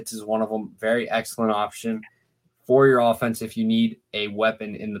Kyle Pitts is one of them. Very excellent option for your offense if you need a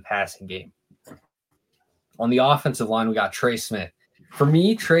weapon in the passing game. On the offensive line, we got Trey Smith. For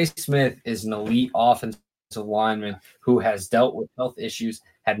me, Trey Smith is an elite offensive lineman who has dealt with health issues,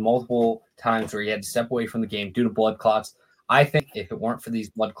 had multiple times where he had to step away from the game due to blood clots. I think if it weren't for these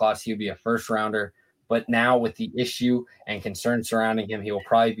blood clots, he would be a first rounder. But now with the issue and concern surrounding him, he will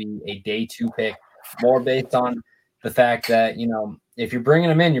probably be a day 2 pick, more based on the fact that, if you're bringing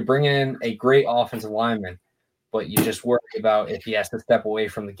him in, you're bringing in a great offensive lineman, but you just worry about if he has to step away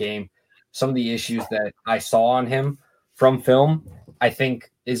from the game. Some of the issues that I saw on him from film, I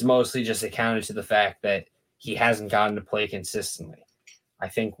think is mostly just accounted to the fact that he hasn't gotten to play consistently. I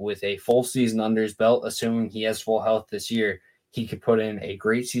think with a full season under his belt, assuming he has full health this year, he could put in a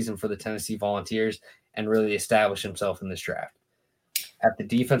great season for the Tennessee Volunteers and really establish himself in this draft. At the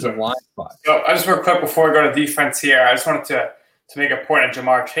defensive line spot. So I just real quick before we go to defense here, I just wanted to make a point on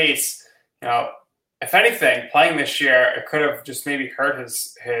Ja'Marr Chase. If anything, playing this year, it could have just maybe hurt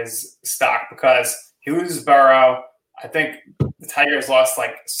his stock because he loses Burrow. I think the Tigers lost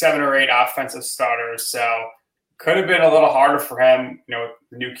like 7 or 8 offensive starters, so could have been a little harder for him. The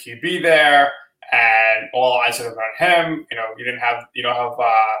new QB there, and all eyes are on him. You don't have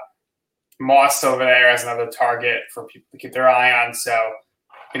Moss over there as another target for people to keep their eye on. So,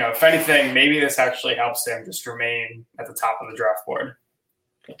 if anything, maybe this actually helps him just remain at the top of the draft board.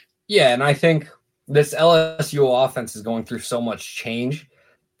 Yeah, and I think this LSU offense is going through so much change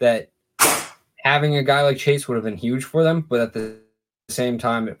that having a guy like Chase would have been huge for them, but at the same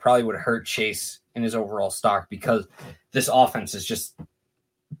time, it probably would hurt Chase in his overall stock because this offense is just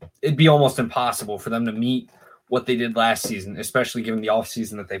 – it'd be almost impossible for them to meet what they did last season, especially given the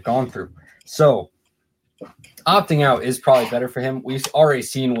offseason that they've gone through. So opting out is probably better for him. We've already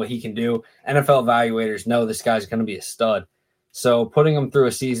seen what he can do. NFL evaluators know this guy's going to be a stud. So putting him through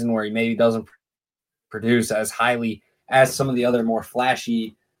a season where he maybe doesn't produce as highly as some of the other more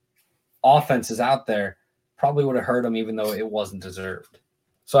flashy offenses out there probably would have hurt him even though it wasn't deserved.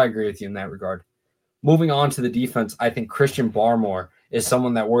 So I agree with you in that regard. Moving on to the defense, I think Christian Barmore is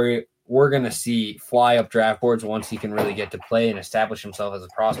someone that we're going to see fly up draft boards once he can really get to play and establish himself as a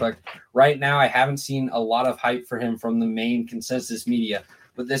prospect. Right now, I haven't seen a lot of hype for him from the main consensus media,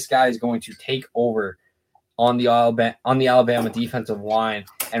 but this guy is going to take over on the Alabama defensive line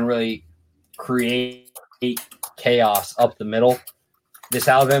and really create chaos up the middle. This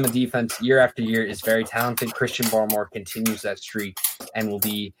Alabama defense, year after year, is very talented. Christian Barmore continues that streak and will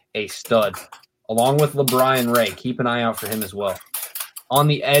be a stud, along with LeBron Ray. Keep an eye out for him as well. On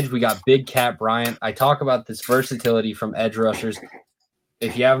the edge, we got Big Cat Bryant. I talk about this versatility from edge rushers.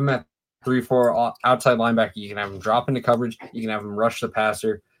 If you have him at 3-4 outside linebacker, you can have him drop into coverage. You can have him rush the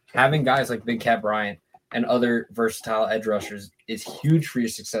passer. Having guys like Big Cat Bryant and other versatile edge rushers is huge for your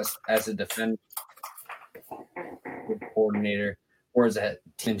success as a defensive coordinator or as a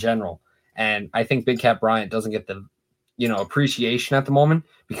team in general. And I think Big Cat Bryant doesn't get the appreciation at the moment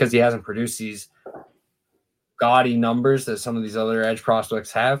because he hasn't produced these gaudy numbers that some of these other edge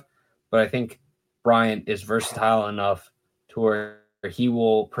prospects have. But I think Bryant is versatile enough to where he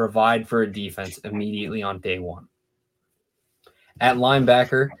will provide for a defense immediately on day one. At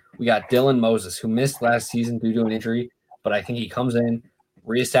linebacker, we got Dylan Moses, who missed last season due to an injury, but I think he comes in,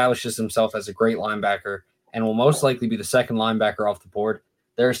 reestablishes himself as a great linebacker, and will most likely be the second linebacker off the board.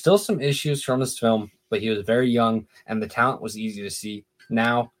 There are still some issues from his film, but he was very young, and the talent was easy to see.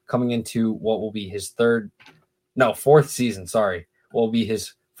 Now, coming into what will be his fourth season, will be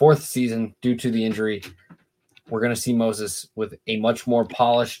his fourth season due to the injury. We're going to see Moses with a much more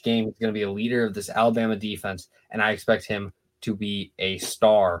polished game. He's going to be a leader of this Alabama defense, and I expect him to be a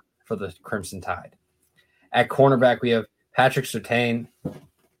star for the Crimson Tide. At cornerback, we have Patrick Surtain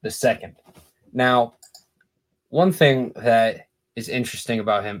II. Now, one thing that is interesting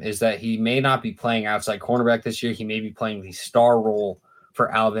about him is that he may not be playing outside cornerback this year. He may be playing the star role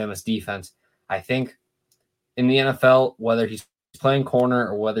for Alabama's defense. I think in the NFL, whether he's playing corner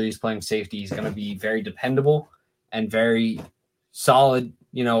or whether he's playing safety, he's going to be very dependable and very solid.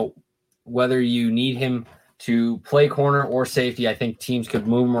 You know, whether you need him to play corner or safety, I think teams could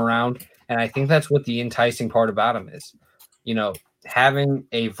move him around. And I think that's what the enticing part about him is. You know, having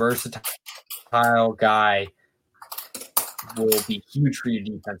a versatile guy will be huge for your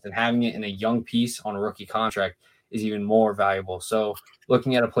defense, and having it in a young piece on a rookie contract is even more valuable. So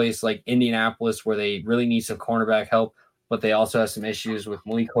looking at a place like Indianapolis where they really need some cornerback help, but they also have some issues with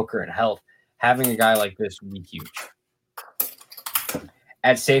Malik Hooker and health, having a guy like this would be huge.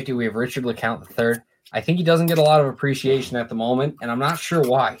 At safety, we have Richard LeCounte III. I think he doesn't get a lot of appreciation at the moment, and I'm not sure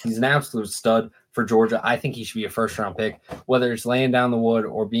why. He's an absolute stud for Georgia. I think he should be a first-round pick. Whether it's laying down the wood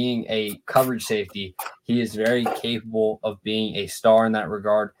or being a coverage safety, he is very capable of being a star in that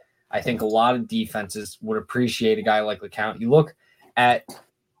regard. I think a lot of defenses would appreciate a guy like LeCounte. You look at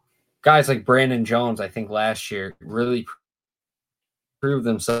guys like Brandon Jones, I think last year, really proved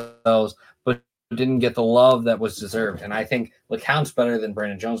themselves, but didn't get the love that was deserved. And I think LeCounte's better than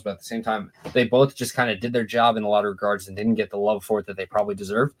Brandon Jones, but at the same time, they both just kind of did their job in a lot of regards and didn't get the love for it that they probably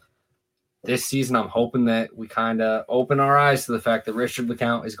deserved. This season, I'm hoping that we kind of open our eyes to the fact that Richard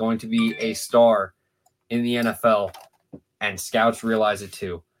LeCounte is going to be a star in the NFL, and scouts realize it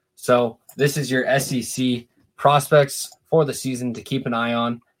too. So this is your SEC prospects for the season to keep an eye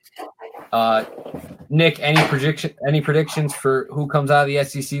on. Nick, any predictions for who comes out of the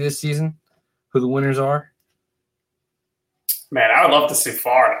SEC this season? Who the winners are? Man, I would love to see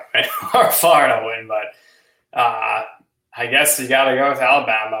Florida win, but I guess you got to go with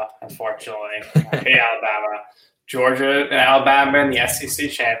Alabama, unfortunately. I hate Alabama. Georgia and Alabama in the SEC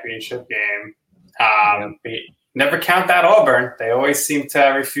championship game. Never count that Auburn. They always seem to,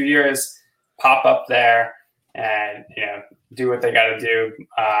 every few years, pop up there and do what they got to do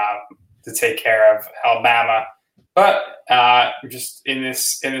to take care of Alabama. But just in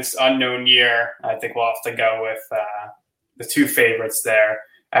this unknown year, I think we'll have to go with the two favorites there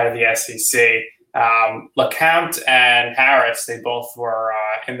out of the SEC. LeCounte and Harris, they both were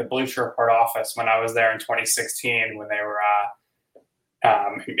in the Bleacher Report office when I was there in 2016 when they were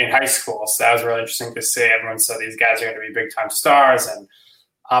in high school. So that was really interesting to see. Everyone said these guys are going to be big-time stars, and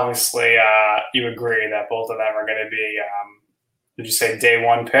obviously you agree that both of them are going to be, did you say day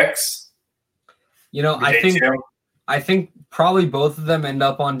one picks? I think probably both of them end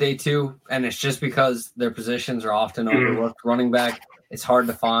up on day two, and it's just because their positions are often overlooked. Running back, it's hard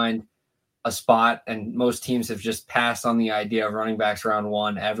to find a spot, and most teams have just passed on the idea of running backs round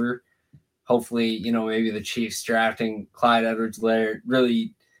one ever. Hopefully, maybe the Chiefs drafting Clyde Edwards-Helaire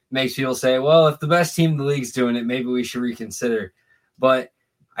really makes people say, well, if the best team in the league's doing it, maybe we should reconsider. But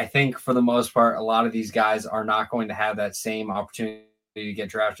I think for the most part, a lot of these guys are not going to have that same opportunity to get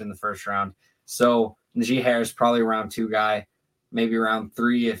drafted in the first round. So Najee Harris, probably a round two guy, maybe round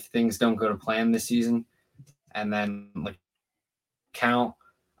three if things don't go to plan this season. And then LeCounte,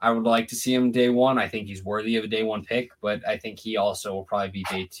 I would like to see him day one. I think he's worthy of a day one pick, but I think he also will probably be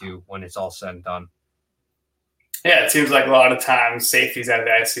day two when it's all said and done. Yeah, it seems like a lot of times safeties out of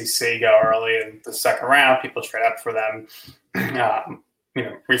the SEC go early in the second round. People trade up for them.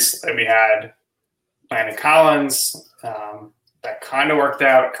 Recently we had Landon Collins. That kind of worked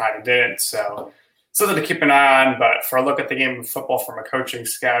out, kind of didn't. So something to keep an eye on. But for a look at the game of football from a coaching,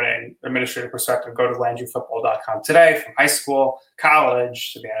 scouting, administrative perspective, go to LandryFootball.com today. From high school,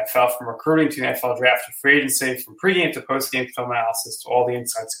 college, to the NFL, from recruiting to the NFL draft to free agency, from pregame to postgame film analysis to all the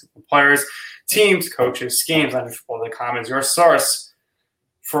insights from players, teams, coaches, schemes. LandryFootball.com is your source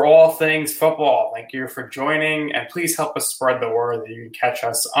for all things football. Thank you for joining, and please help us spread the word that you can catch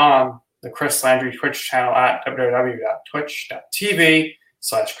us on the Chris Landry Twitch channel at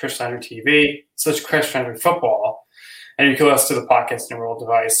www.twitch.tv/Chris Landry TV/Chris Landry Football. And you can listen to the podcast on your mobile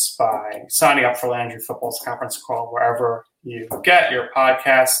device by signing up for Landry Football's conference call wherever you get your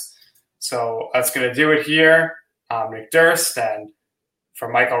podcast. So that's going to do it here. I'm Nick Durst, and for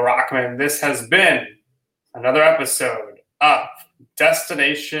Michael Rockman, this has been another episode of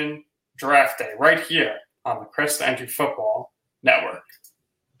Destination Draft Day right here on the Chris Landry Football Network.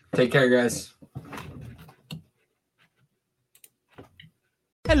 Take care, guys.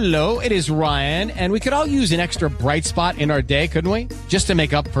 Hello, it is Ryan, and we could all use an extra bright spot in our day, couldn't we? Just to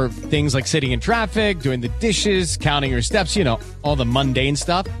make up for things like sitting in traffic, doing the dishes, counting your steps, all the mundane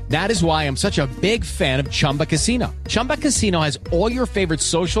stuff. That is why I'm such a big fan of Chumba Casino. Chumba Casino has all your favorite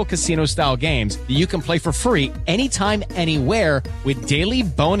social casino-style games that you can play for free anytime, anywhere with daily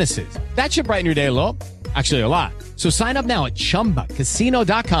bonuses. That should brighten your day a little. Actually, a lot. So sign up now at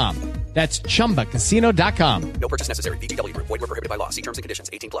ChumbaCasino.com. That's ChumbaCasino.com. No purchase necessary. VGW Group. Void where prohibited by law. See terms and conditions.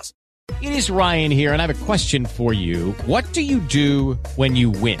 18+. It is Ryan here, and I have a question for you. What do you do when you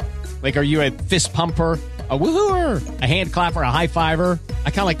win? Like, are you a fist pumper, a woohooer, a hand clapper, a high fiver?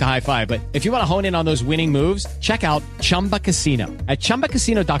 I kind of like the high five, but if you want to hone in on those winning moves, check out Chumba Casino. At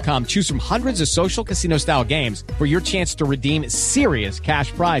ChumbaCasino.com, choose from hundreds of social casino style games for your chance to redeem serious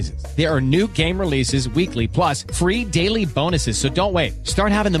cash prizes. There are new game releases weekly, plus free daily bonuses. So don't wait.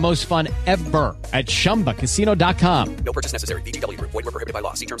 Start having the most fun ever at ChumbaCasino.com. No purchase necessary. VGW Group. Void where prohibited by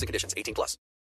law. See terms and conditions. 18+.